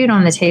more food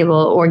on the table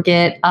or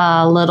get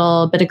a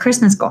little bit of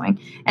Christmas going.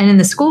 And in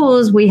the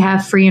schools, we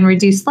have free and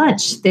reduced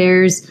lunch.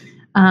 There's,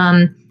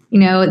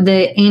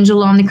 the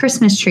angel on the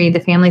Christmas tree,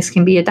 the families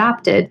can be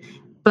adopted.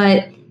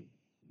 But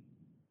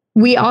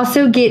we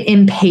also get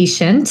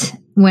impatient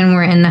when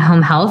we're in the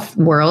home health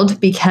world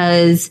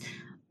because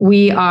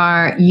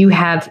you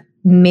have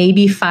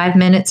maybe 5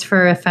 minutes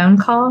for a phone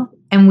call,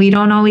 and we're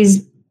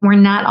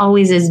not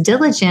always as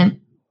diligent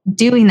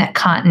doing that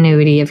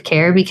continuity of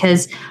care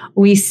because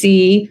we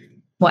see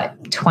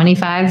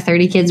 25,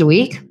 30 kids a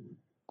week,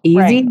 easy.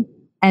 Right.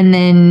 And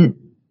then,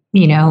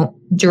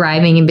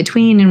 driving in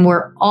between. And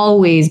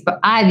but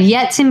I've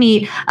yet to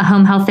meet a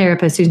home health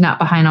therapist who's not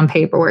behind on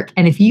paperwork.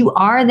 And if you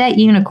are that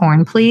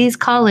unicorn, please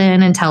call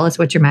in and tell us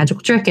what your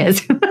magical trick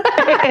is.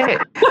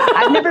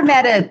 I've never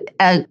met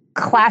a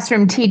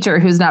classroom teacher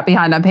who's not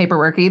behind on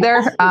paperwork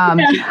either.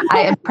 I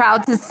am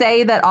proud to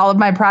say that all of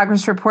my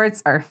progress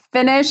reports are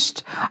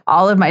finished.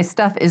 All of my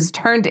stuff is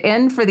turned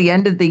in for the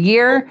end of the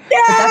year.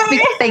 But that's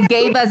because they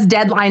gave us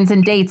deadlines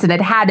and dates and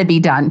it had to be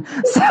done.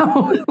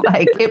 So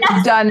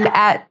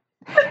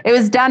it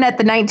was done at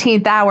the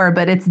 19th hour,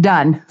 but it's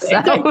done. So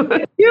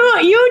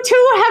you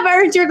too have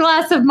earned your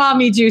glass of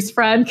mommy juice,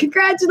 friend.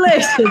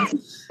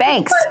 Congratulations.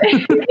 Thanks.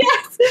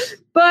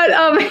 But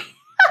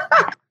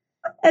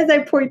as I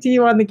point to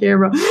you on the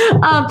camera. So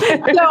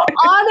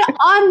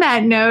on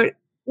that note,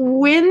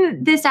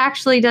 when this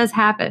actually does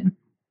happen,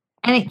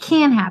 and it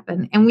can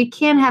happen, and we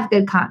can have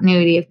good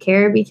continuity of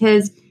care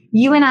because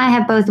you and I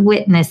have both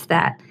witnessed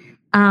that.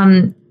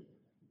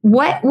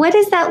 What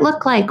does that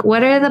look like?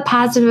 What are the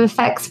positive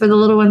effects for the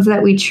little ones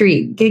that we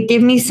treat?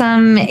 Give me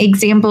some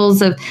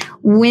examples of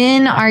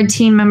when our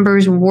team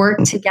members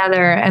work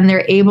together and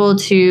they're able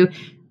to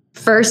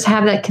first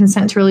have that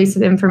consent to release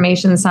of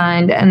information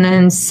signed, and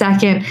then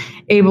second,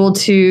 able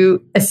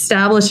to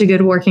establish a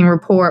good working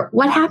rapport,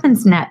 what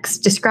happens next?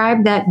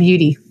 Describe that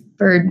beauty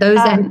for those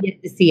that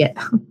get to see it.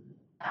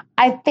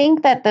 I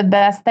think that the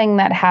best thing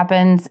that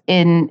happens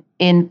in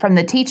from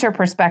the teacher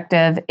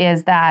perspective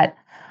is that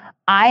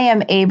I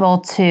am able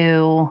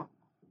to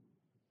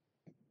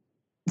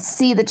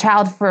see the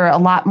child for a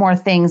lot more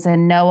things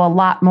and know a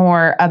lot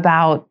more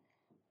about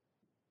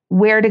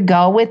where to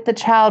go with the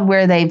child,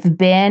 where they've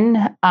been,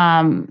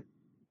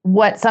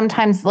 what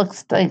sometimes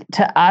looks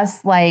to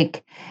us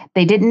like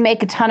they didn't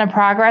make a ton of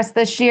progress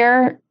this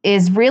year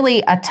is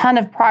really a ton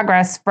of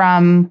progress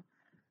from,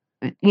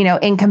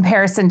 in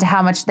comparison to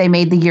how much they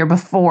made the year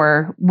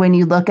before. When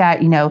you look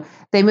at,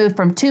 they moved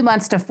from 2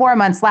 months to 4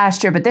 months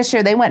last year, but this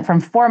year they went from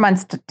 4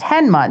 months to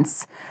 10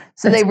 months.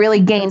 So they really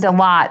gained a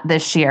lot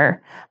this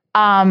year.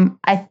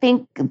 I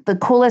think the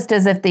coolest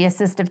is if the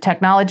assistive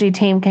technology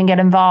team can get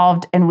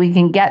involved and we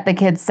can get the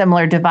kids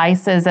similar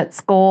devices at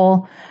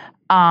school.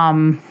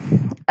 Some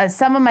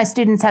of my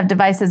students have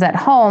devices at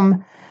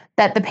home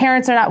that the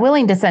parents are not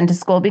willing to send to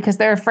school because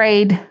they're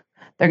afraid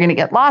they're going to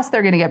get lost,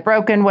 they're going to get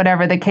broken,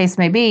 whatever the case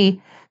may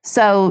be.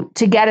 So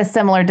to get a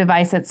similar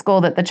device at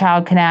school that the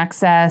child can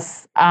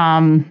access.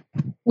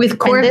 With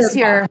Corvo this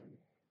year,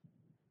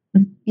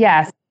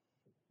 yes,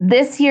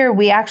 this year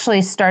we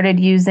actually started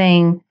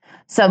using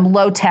some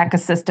low-tech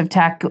assistive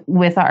tech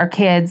with our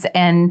kids.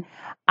 And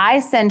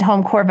I send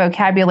home core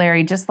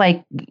vocabulary just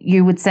like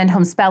you would send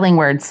home spelling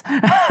words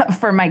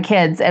for my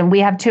kids. And we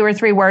have 2 or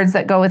 3 words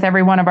that go with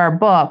every one of our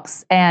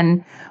books.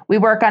 And we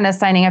work on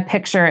assigning a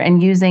picture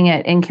and using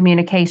it in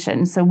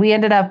communication. So we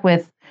ended up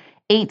with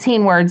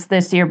 18 words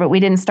this year, but we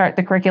didn't start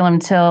the curriculum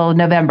till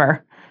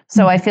November.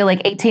 So I feel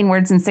like 18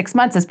 words in 6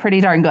 months is pretty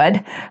darn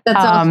good.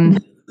 That's awesome.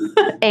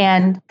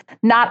 And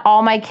not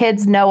all my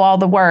kids know all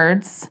the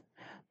words,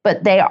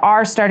 but they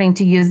are starting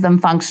to use them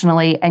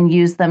functionally and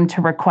use them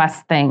to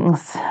request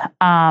things.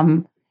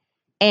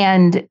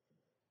 And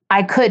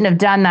I couldn't have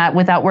done that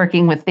without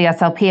working with the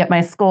SLP at my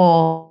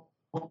school,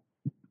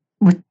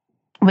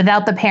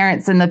 without the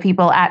parents and the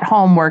people at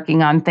home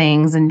working on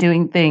things and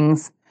doing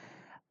things.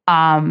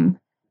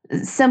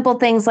 Simple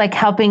things like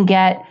helping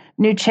get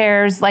new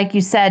chairs, like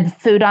you said,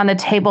 food on the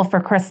table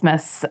for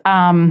Christmas.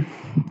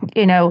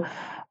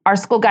 Our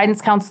school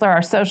guidance counselor,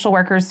 our social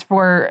workers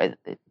for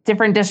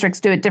different districts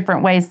do it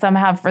different ways. Some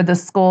have for the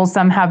school,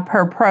 some have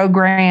per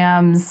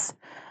programs.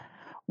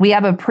 We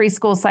have a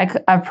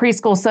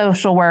preschool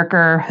social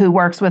worker who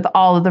works with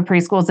all of the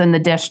preschools in the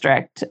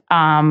district.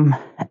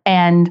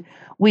 And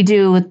we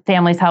do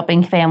Families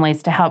Helping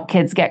Families to help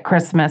kids get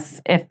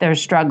Christmas if they're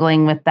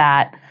struggling with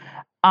that.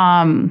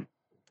 And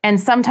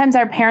sometimes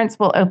our parents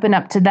will open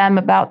up to them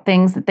about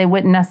things that they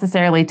wouldn't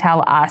necessarily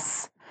tell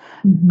us.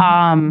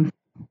 Mm-hmm.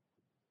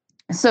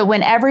 So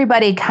when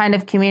everybody kind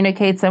of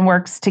communicates and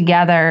works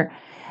together,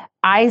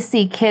 I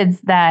see kids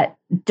that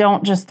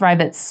don't just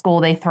thrive at school,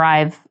 they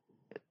thrive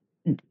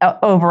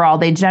overall.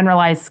 They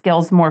generalize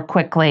skills more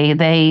quickly.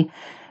 They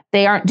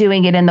aren't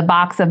doing it in the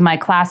box of my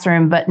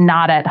classroom, but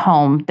not at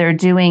home. They're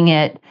doing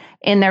it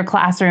in their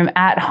classroom,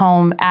 at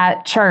home,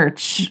 at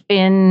church,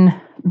 in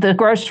the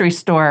grocery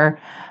store.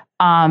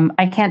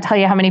 I can't tell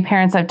you how many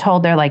parents I've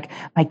told they're like,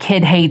 my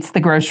kid hates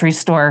the grocery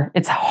store.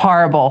 It's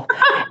horrible.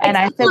 And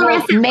I said,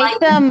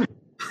 well,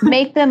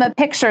 make them a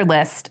picture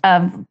list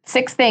of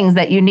 6 things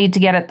that you need to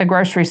get at the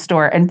grocery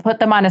store and put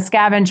them on a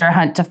scavenger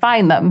hunt to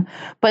find them.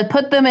 But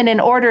put them in an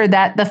order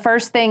that the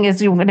first thing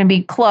is you're going to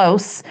be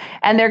close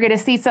and they're going to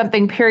see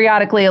something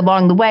periodically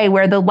along the way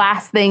where the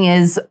last thing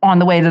is on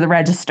the way to the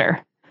register.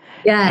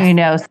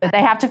 Yeah. So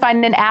they have to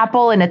find an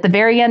apple and at the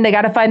very end, they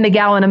got to find the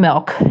gallon of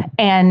milk.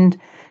 And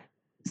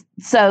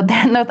so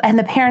then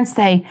the parents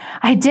say,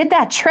 I did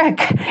that trick.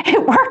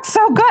 It worked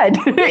so good,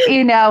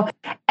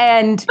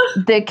 and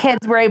the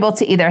kids were able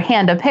to either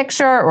hand a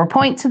picture or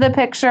point to the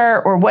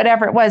picture or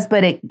whatever it was,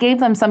 but it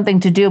gave them something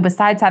to do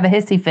besides have a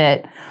hissy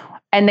fit.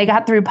 And they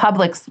got through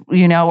Publix,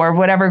 or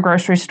whatever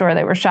grocery store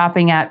they were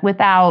shopping at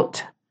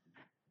without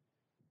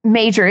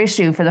major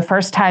issue for the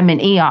first time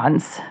in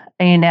eons.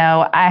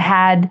 I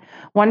had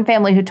one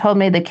family who told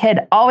me the kid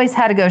always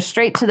had to go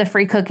straight to the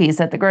free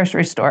cookies at the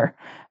grocery store.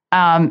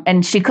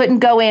 And she couldn't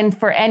go in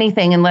for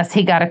anything unless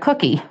he got a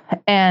cookie.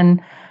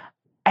 And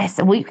I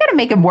said, well, you got to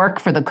make him work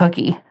for the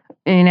cookie,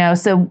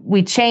 So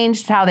we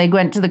changed how they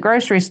went to the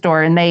grocery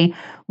store and they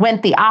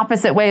went the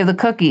opposite way of the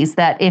cookies,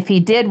 that if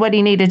he did what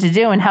he needed to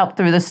do and helped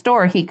through the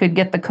store, he could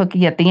get the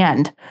cookie at the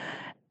end.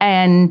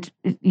 And,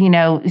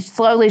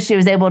 slowly she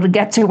was able to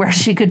get to where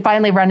she could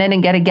finally run in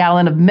and get a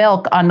gallon of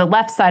milk on the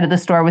left side of the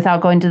store without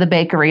going to the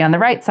bakery on the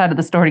right side of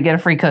the store to get a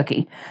free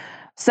cookie.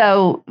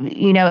 So,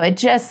 it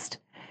just...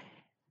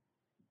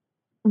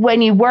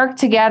 when you work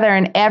together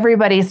and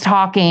everybody's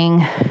talking,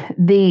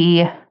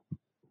 the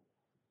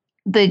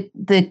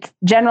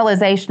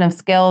generalization of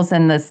skills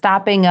and the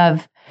stopping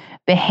of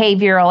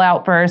behavioral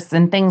outbursts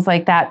and things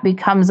like that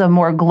becomes a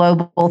more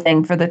global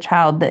thing for the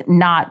child, that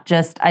not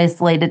just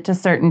isolated to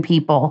certain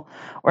people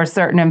or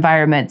certain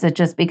environments. It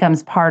just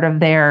becomes part of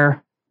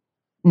their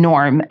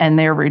norm and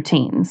their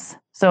routines.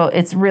 So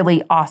it's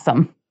really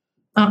awesome.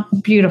 Oh,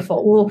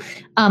 beautiful. Well,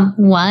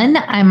 one,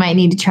 I might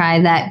need to try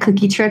that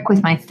cookie trick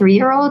with my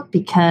 3-year-old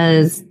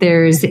because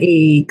there's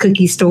a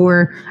cookie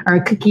store or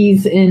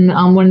cookies in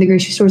one of the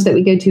grocery stores that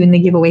we go to, and they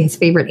give away his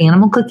favorite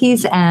animal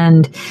cookies.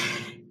 And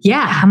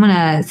yeah, I'm going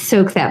to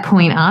soak that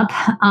point up.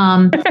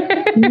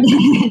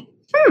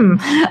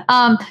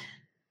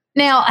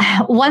 Now,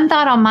 one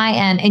thought on my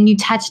end, and you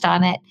touched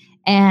on it,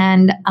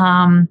 and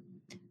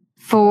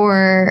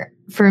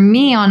for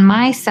me on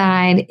my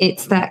side,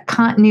 it's that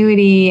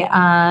continuity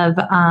of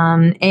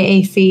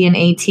AAC and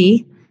AT,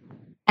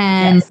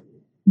 and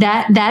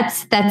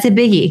yes. that's a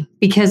biggie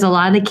because a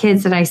lot of the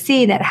kids that I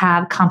see that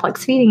have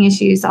complex feeding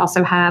issues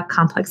also have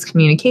complex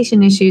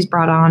communication issues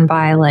brought on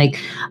by like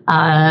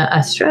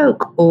a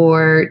stroke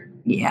or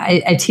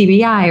a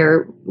TBI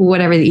or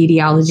whatever the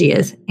etiology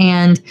is,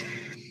 and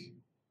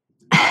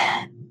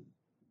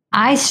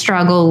I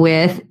struggle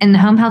with, in the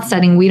home health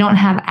setting, we don't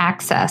have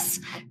access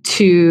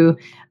to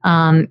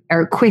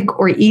or quick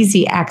or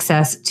easy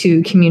access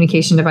to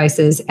communication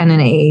devices and an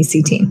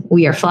AAC team.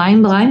 We are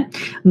flying blind.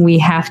 We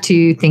have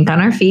to think on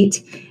our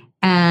feet.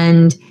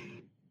 And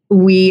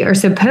we are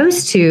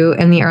supposed to,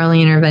 in the early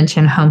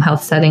intervention home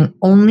health setting,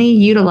 only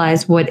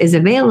utilize what is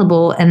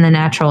available in the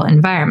natural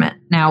environment.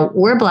 Now,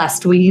 we're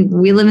blessed. We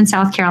live in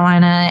South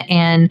Carolina,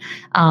 and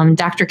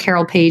Dr.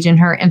 Carol Page, in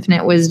her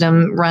infinite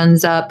wisdom,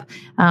 runs up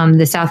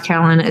the South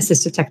Carolina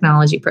Assistive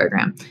Technology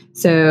Program.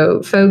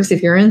 So, folks,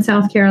 if you're in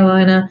South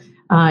Carolina,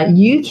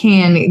 you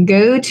can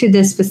go to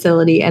this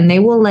facility and they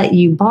will let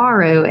you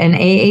borrow an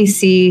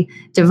AAC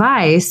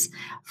device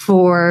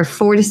for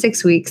 4 to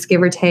 6 weeks,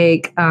 give or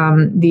take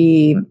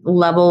the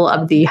level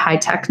of the high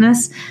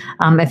techness.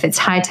 If it's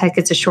high tech,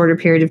 it's a shorter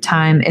period of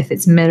time. If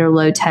it's mid or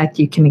low tech,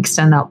 you can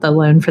extend out the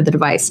loan for the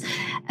device.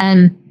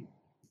 And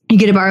you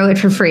get to borrow it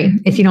for free.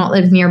 If you don't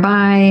live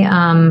nearby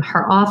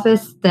her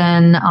office,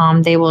 then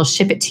they will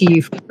ship it to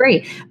you for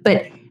free.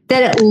 But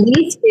that at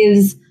least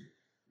gives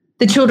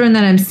the children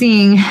that I'm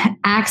seeing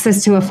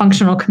access to a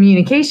functional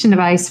communication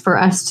device for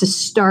us to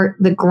start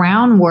the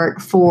groundwork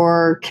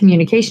for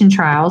communication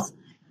trials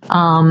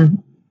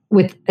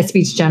with a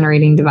speech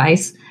generating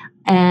device.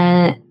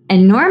 And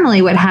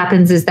normally what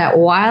happens is that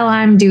while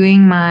I'm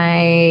doing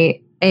my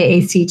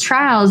AAC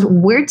trials,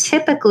 we're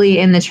typically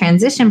in the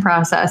transition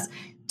process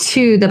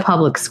to the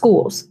public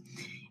schools.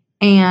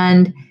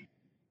 And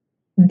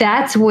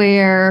that's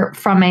where,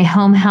 from a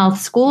home health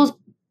schools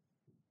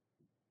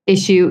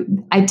issue,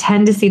 I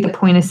tend to see the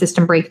point of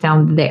system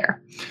breakdown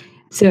there.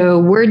 So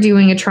we're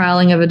doing a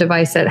trialing of a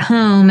device at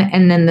home,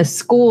 and then the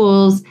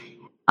schools,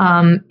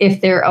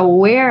 if they're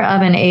aware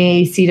of an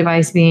AAC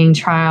device being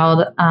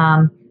trialed,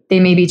 they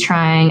may be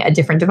trying a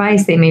different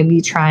device. They may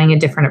be trying a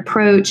different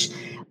approach.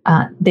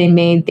 They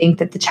may think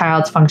that the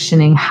child's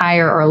functioning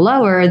higher or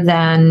lower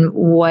than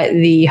what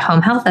the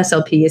home health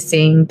SLP is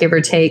seeing, give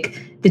or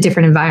take the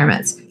different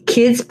environments.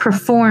 Kids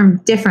perform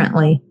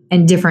differently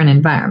in different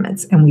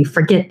environments, and we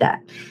forget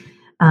that.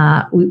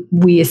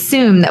 We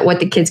assume that what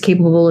the kid's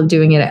capable of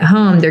doing it at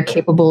home, they're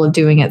capable of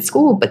doing at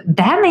school, but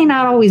that may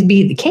not always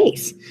be the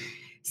case.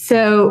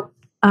 So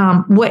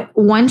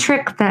one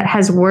trick that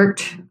has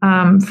worked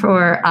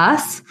for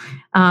us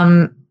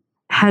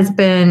has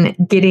been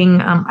getting,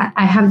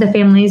 I have the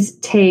families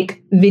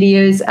take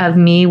videos of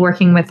me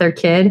working with their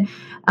kid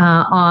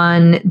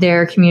on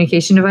their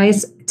communication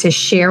device to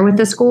share with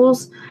the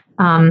schools,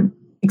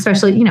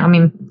 especially,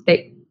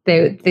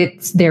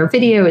 it's their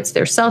video, it's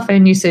their cell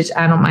phone usage.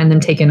 I don't mind them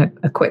taking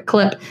a quick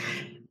clip.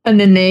 And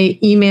then they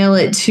email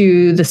it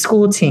to the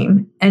school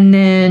team. And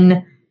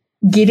then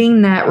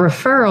getting that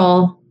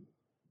referral,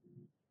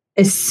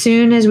 as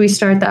soon as we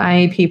start the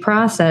IEP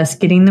process,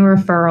 getting the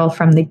referral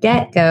from the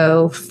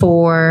get-go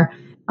for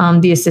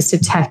the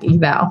assistive tech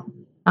eval.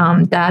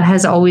 That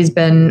has always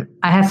been,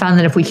 I have found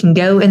that if we can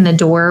go in the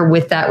door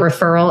with that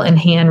referral in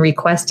hand,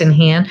 request in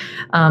hand,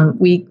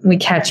 we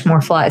catch more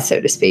flies, so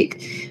to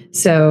speak.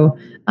 So,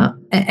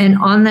 and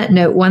on that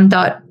note, one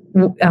thought,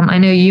 I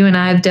know you and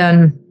I have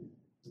done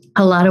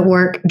a lot of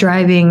work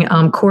driving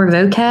core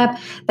vocab.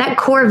 That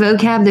core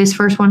vocab, those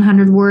first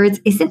 100 words,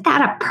 isn't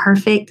that a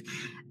perfect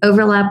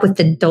overlap with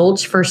the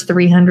Dolch first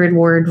 300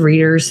 word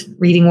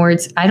reading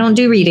words? I don't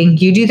do reading.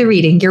 You do the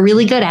reading. You're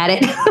really good at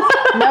it.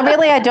 No,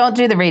 really, I don't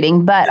do the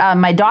reading, but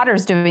my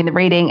daughter's doing the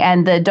reading,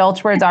 and the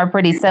Dolch words are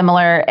pretty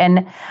similar.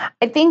 And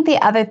I think the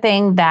other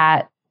thing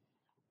that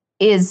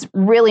is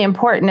really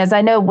important is,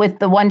 I know with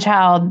the one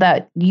child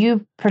that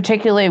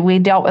we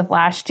dealt with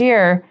last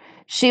year,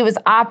 she was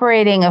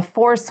operating a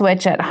 4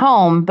 switch at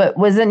home, but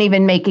wasn't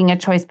even making a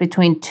choice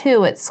between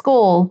 2 at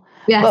school.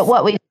 Yes. But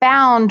what we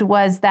found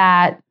was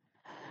that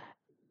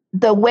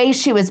the way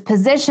she was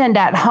positioned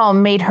at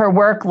home made her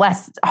work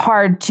less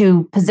hard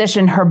to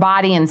position her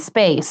body in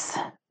space.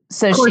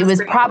 So she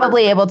was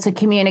probably able to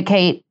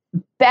communicate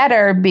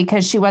better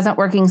because she wasn't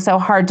working so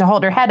hard to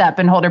hold her head up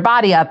and hold her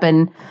body up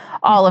and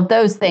all of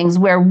those things,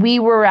 where we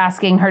were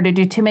asking her to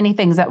do too many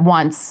things at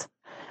once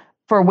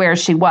for where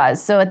she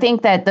was. So I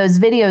think that those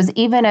videos,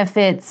 even if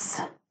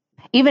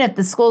even if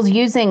the school's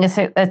using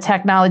a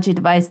technology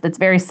device that's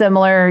very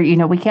similar,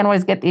 we can't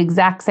always get the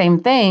exact same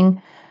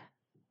thing.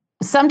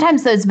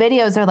 Sometimes those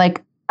videos are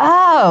like,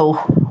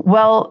 oh,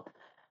 well,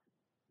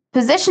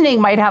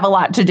 positioning might have a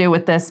lot to do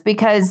with this,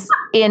 because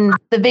in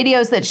the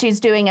videos that she's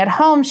doing at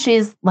home,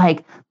 she's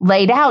like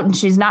laid out and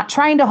she's not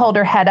trying to hold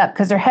her head up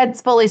because her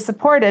head's fully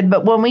supported.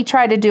 But when we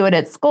try to do it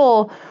at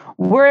school,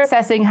 we're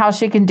assessing how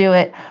she can do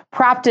it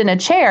propped in a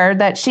chair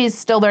that she's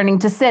still learning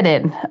to sit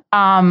in.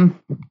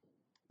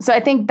 So I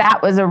think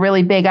that was a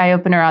really big eye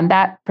opener on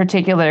that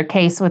particular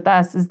case with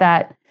us, is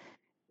that,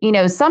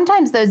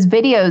 sometimes those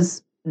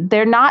videos,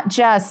 they're not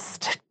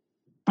just,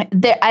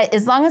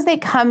 as long as they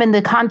come in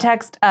the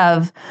context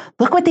of,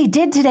 look what they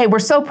did today, we're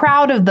so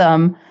proud of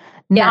them,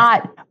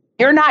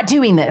 you're not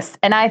doing this.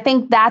 And I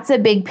think that's a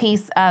big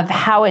piece of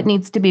how it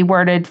needs to be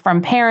worded from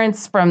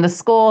parents, from the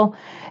school.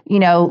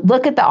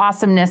 Look at the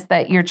awesomeness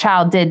that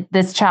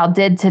this child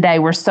did today.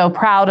 We're so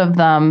proud of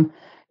them.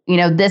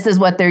 This is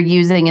what they're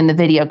using in the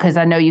video, because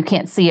I know you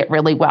can't see it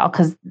really well,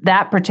 because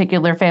that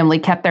particular family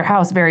kept their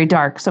house very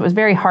dark. So it was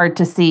very hard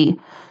to see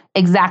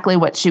exactly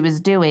what she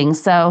was doing.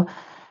 So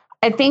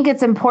I think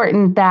it's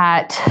important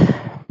that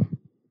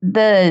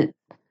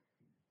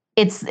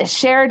it's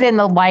shared in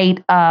the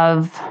light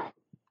of,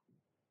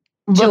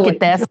 look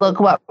at this, look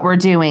what we're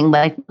doing,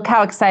 like, look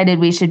how excited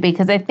we should be.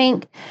 Because I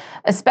think,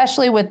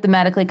 especially with the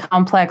medically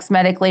complex,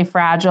 medically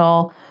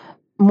fragile,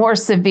 more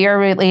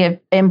severely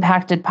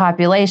impacted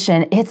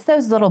population, it's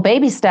those little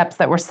baby steps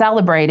that we're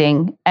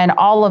celebrating, and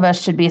all of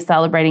us should be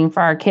celebrating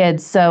for our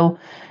kids. So,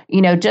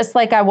 just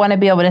like I want to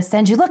be able to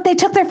send you, look, they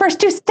took their first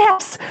 2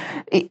 steps,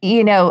 they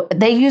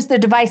used the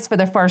device for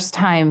the first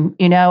time,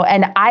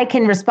 and I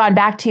can respond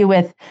back to you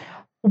with,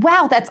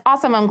 wow, that's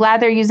awesome. I'm glad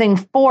they're using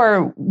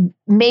 4.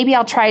 Maybe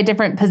I'll try a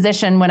different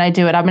position when I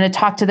do it. I'm going to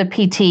talk to the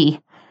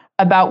PT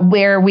about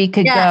where we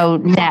could go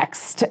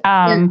next.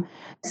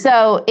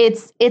 So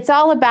it's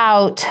all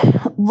about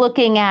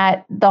looking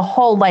at the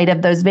whole light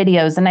of those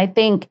videos. And I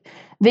think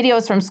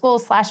videos from school /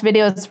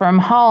 videos from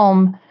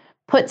home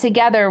put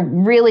together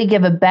really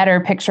give a better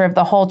picture of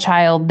the whole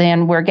child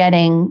than we're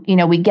getting,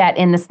 we get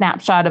in the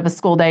snapshot of a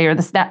school day or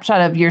the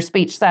snapshot of your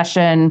speech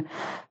session.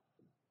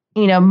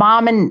 We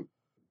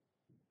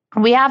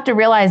have to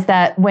realize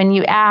that when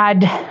you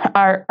add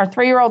our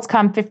 3-year-olds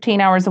come 15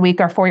 hours a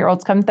week, our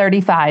 4-year-olds come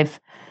 35.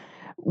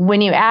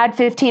 When you add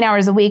 15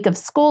 hours a week of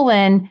school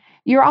in,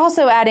 you're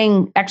also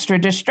adding extra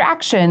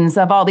distractions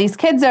of all these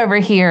kids over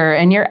here,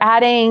 and you're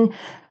adding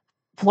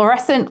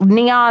fluorescent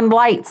neon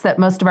lights that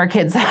most of our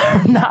kids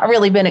have not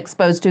really been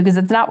exposed to, because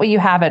it's not what you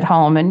have at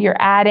home. And you're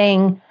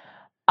adding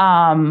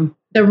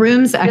the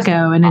rooms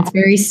echo, and it's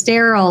very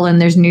sterile,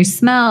 and there's new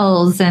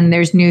smells and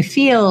there's new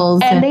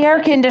feels, and the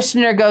air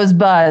conditioner goes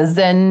buzz,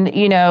 and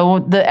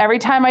every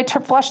time I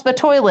flush the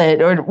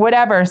toilet or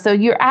whatever. So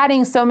you're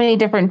adding so many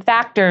different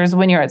factors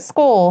when you're at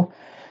school.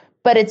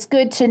 But it's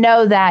good to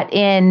know that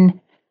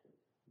in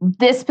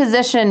this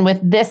position with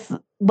this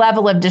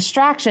level of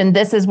distraction,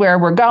 this is where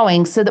we're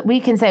going, so that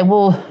we can say,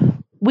 well,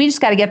 we just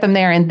got to get them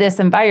there in this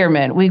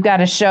environment. We've got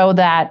to show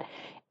that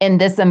in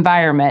this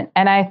environment.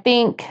 And I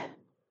think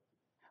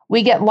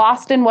we get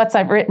lost in what's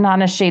written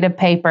on a sheet of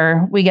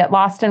paper. We get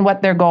lost in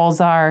what their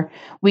goals are.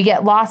 We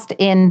get lost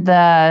in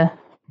the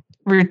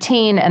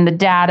routine and the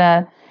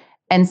data.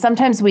 And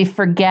sometimes we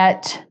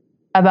forget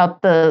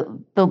about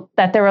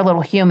that they're a little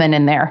human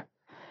in there.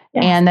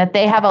 Yes. And that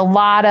they have a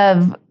lot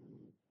of,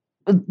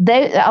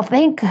 I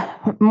think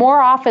more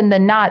often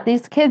than not,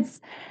 these kids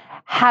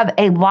have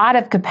a lot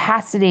of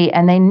capacity,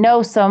 and they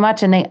know so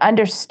much, and they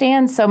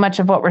understand so much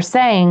of what we're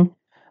saying,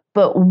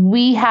 but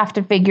we have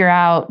to figure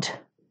out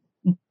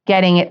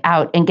getting it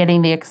out and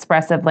getting the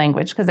expressive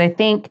language. Because I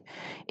think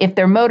if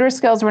their motor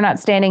skills were not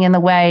standing in the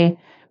way,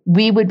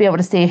 we would be able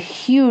to see a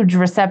huge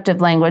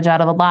receptive language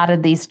out of a lot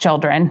of these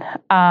children.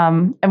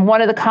 And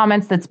one of the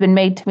comments that's been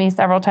made to me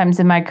several times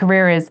in my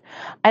career is,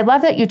 I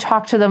love that you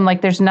talk to them like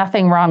there's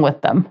nothing wrong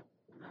with them.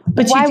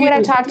 But why would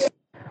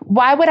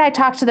I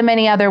talk to them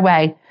any other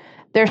way?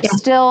 They're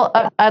still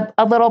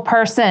a little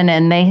person,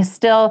 and they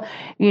still,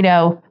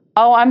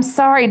 oh, I'm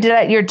sorry.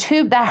 Your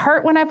tube, that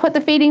hurt when I put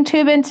the feeding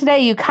tube in today?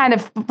 You kind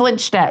of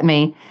flinched at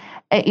me,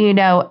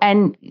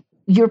 and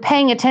you're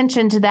paying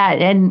attention to that.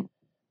 And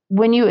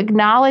when you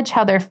acknowledge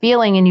how they're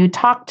feeling and you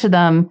talk to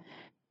them,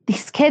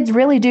 these kids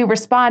really do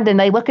respond, and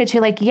they look at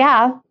you like,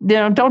 yeah,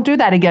 don't do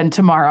that again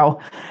tomorrow.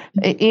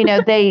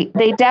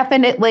 They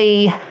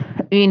definitely,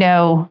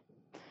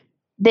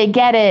 they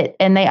get it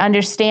and they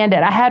understand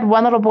it. I had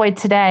one little boy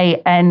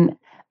today, and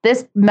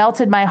this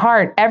melted my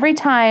heart. Every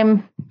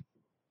time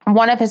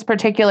one of his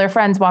particular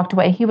friends walked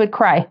away, he would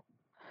cry.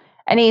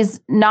 And he's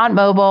not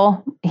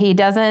mobile. He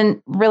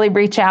doesn't really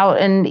reach out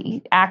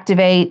and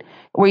activate.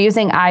 We're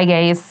using eye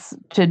gaze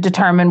to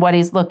determine what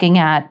he's looking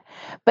at.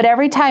 But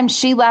every time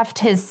she left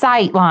his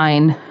sight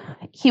line,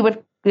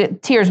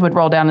 tears would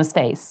roll down his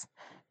face.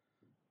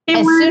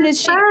 As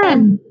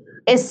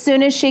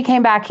soon as she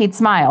came back, he'd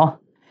smile.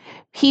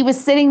 he was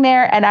sitting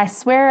there, and I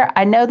swear,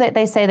 I know that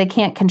they say they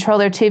can't control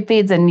their tube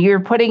feeds and you're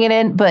putting it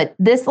in, but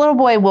this little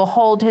boy will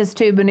hold his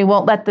tube and he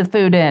won't let the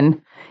food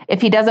in if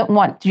he doesn't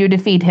want you to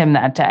feed him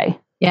that day.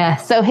 Yeah.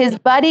 So his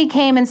buddy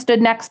came and stood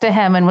next to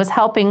him and was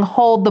helping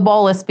hold the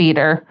bolus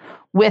feeder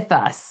with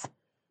us.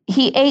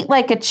 He ate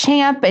like a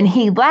champ and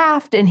he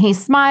laughed and he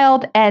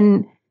smiled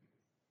and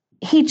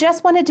he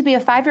just wanted to be a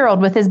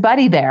 5-year-old with his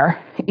buddy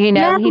there.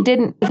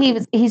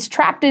 He's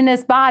trapped in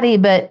his body,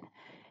 but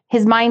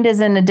his mind is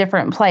in a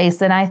different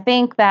place. And I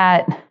think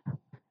that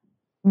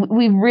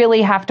we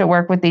really have to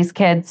work with these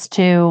kids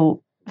to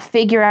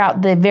figure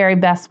out the very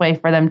best way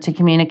for them to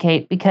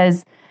communicate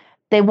because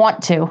they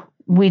want to.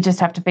 We just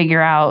have to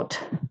figure out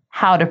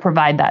how to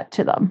provide that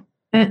to them.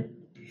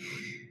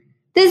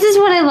 This is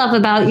what I love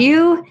about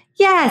you.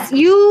 Yes,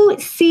 you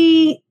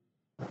see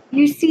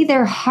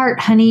their heart,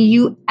 honey.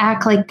 You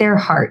act like their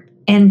heart.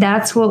 And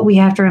that's what we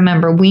have to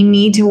remember. We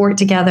need to work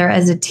together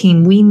as a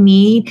team. We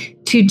need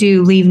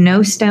to leave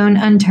no stone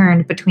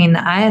unturned between the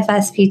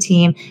IFSP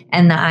team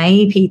and the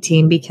IEP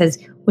team, because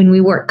when we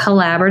work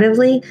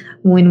collaboratively,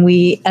 when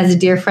we, as a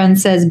dear friend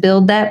says,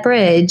 build that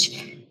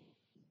bridge,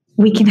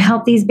 we can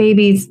help these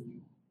babies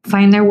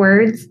find their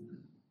words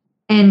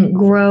and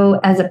grow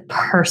as a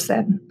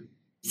person.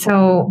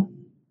 So,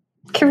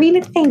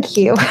 Karina, thank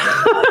you.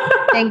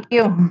 Thank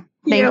you.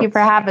 Thank you for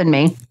having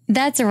me.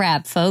 That's a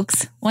wrap,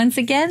 folks. Once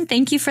again,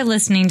 thank you for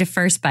listening to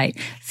First Bite,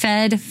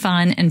 fed,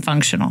 fun, and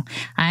functional.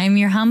 I am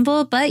your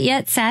humble but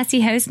yet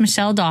sassy host,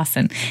 Michelle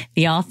Dawson,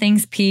 the All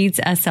Things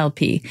Peds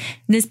SLP.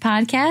 This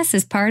podcast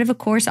is part of a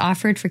course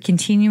offered for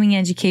continuing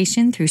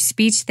education through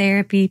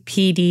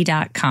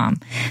SpeechTherapyPD.com.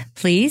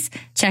 Please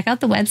check out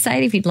the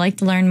website if you'd like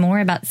to learn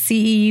more about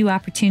CEU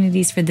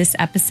opportunities for this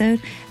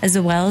episode, as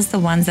well as the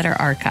ones that are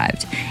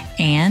archived.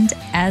 And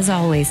as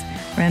always,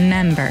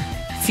 remember,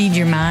 feed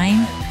your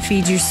mind,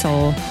 feed your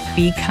soul,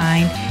 be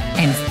kind,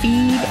 and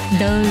feed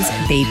those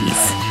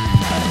babies.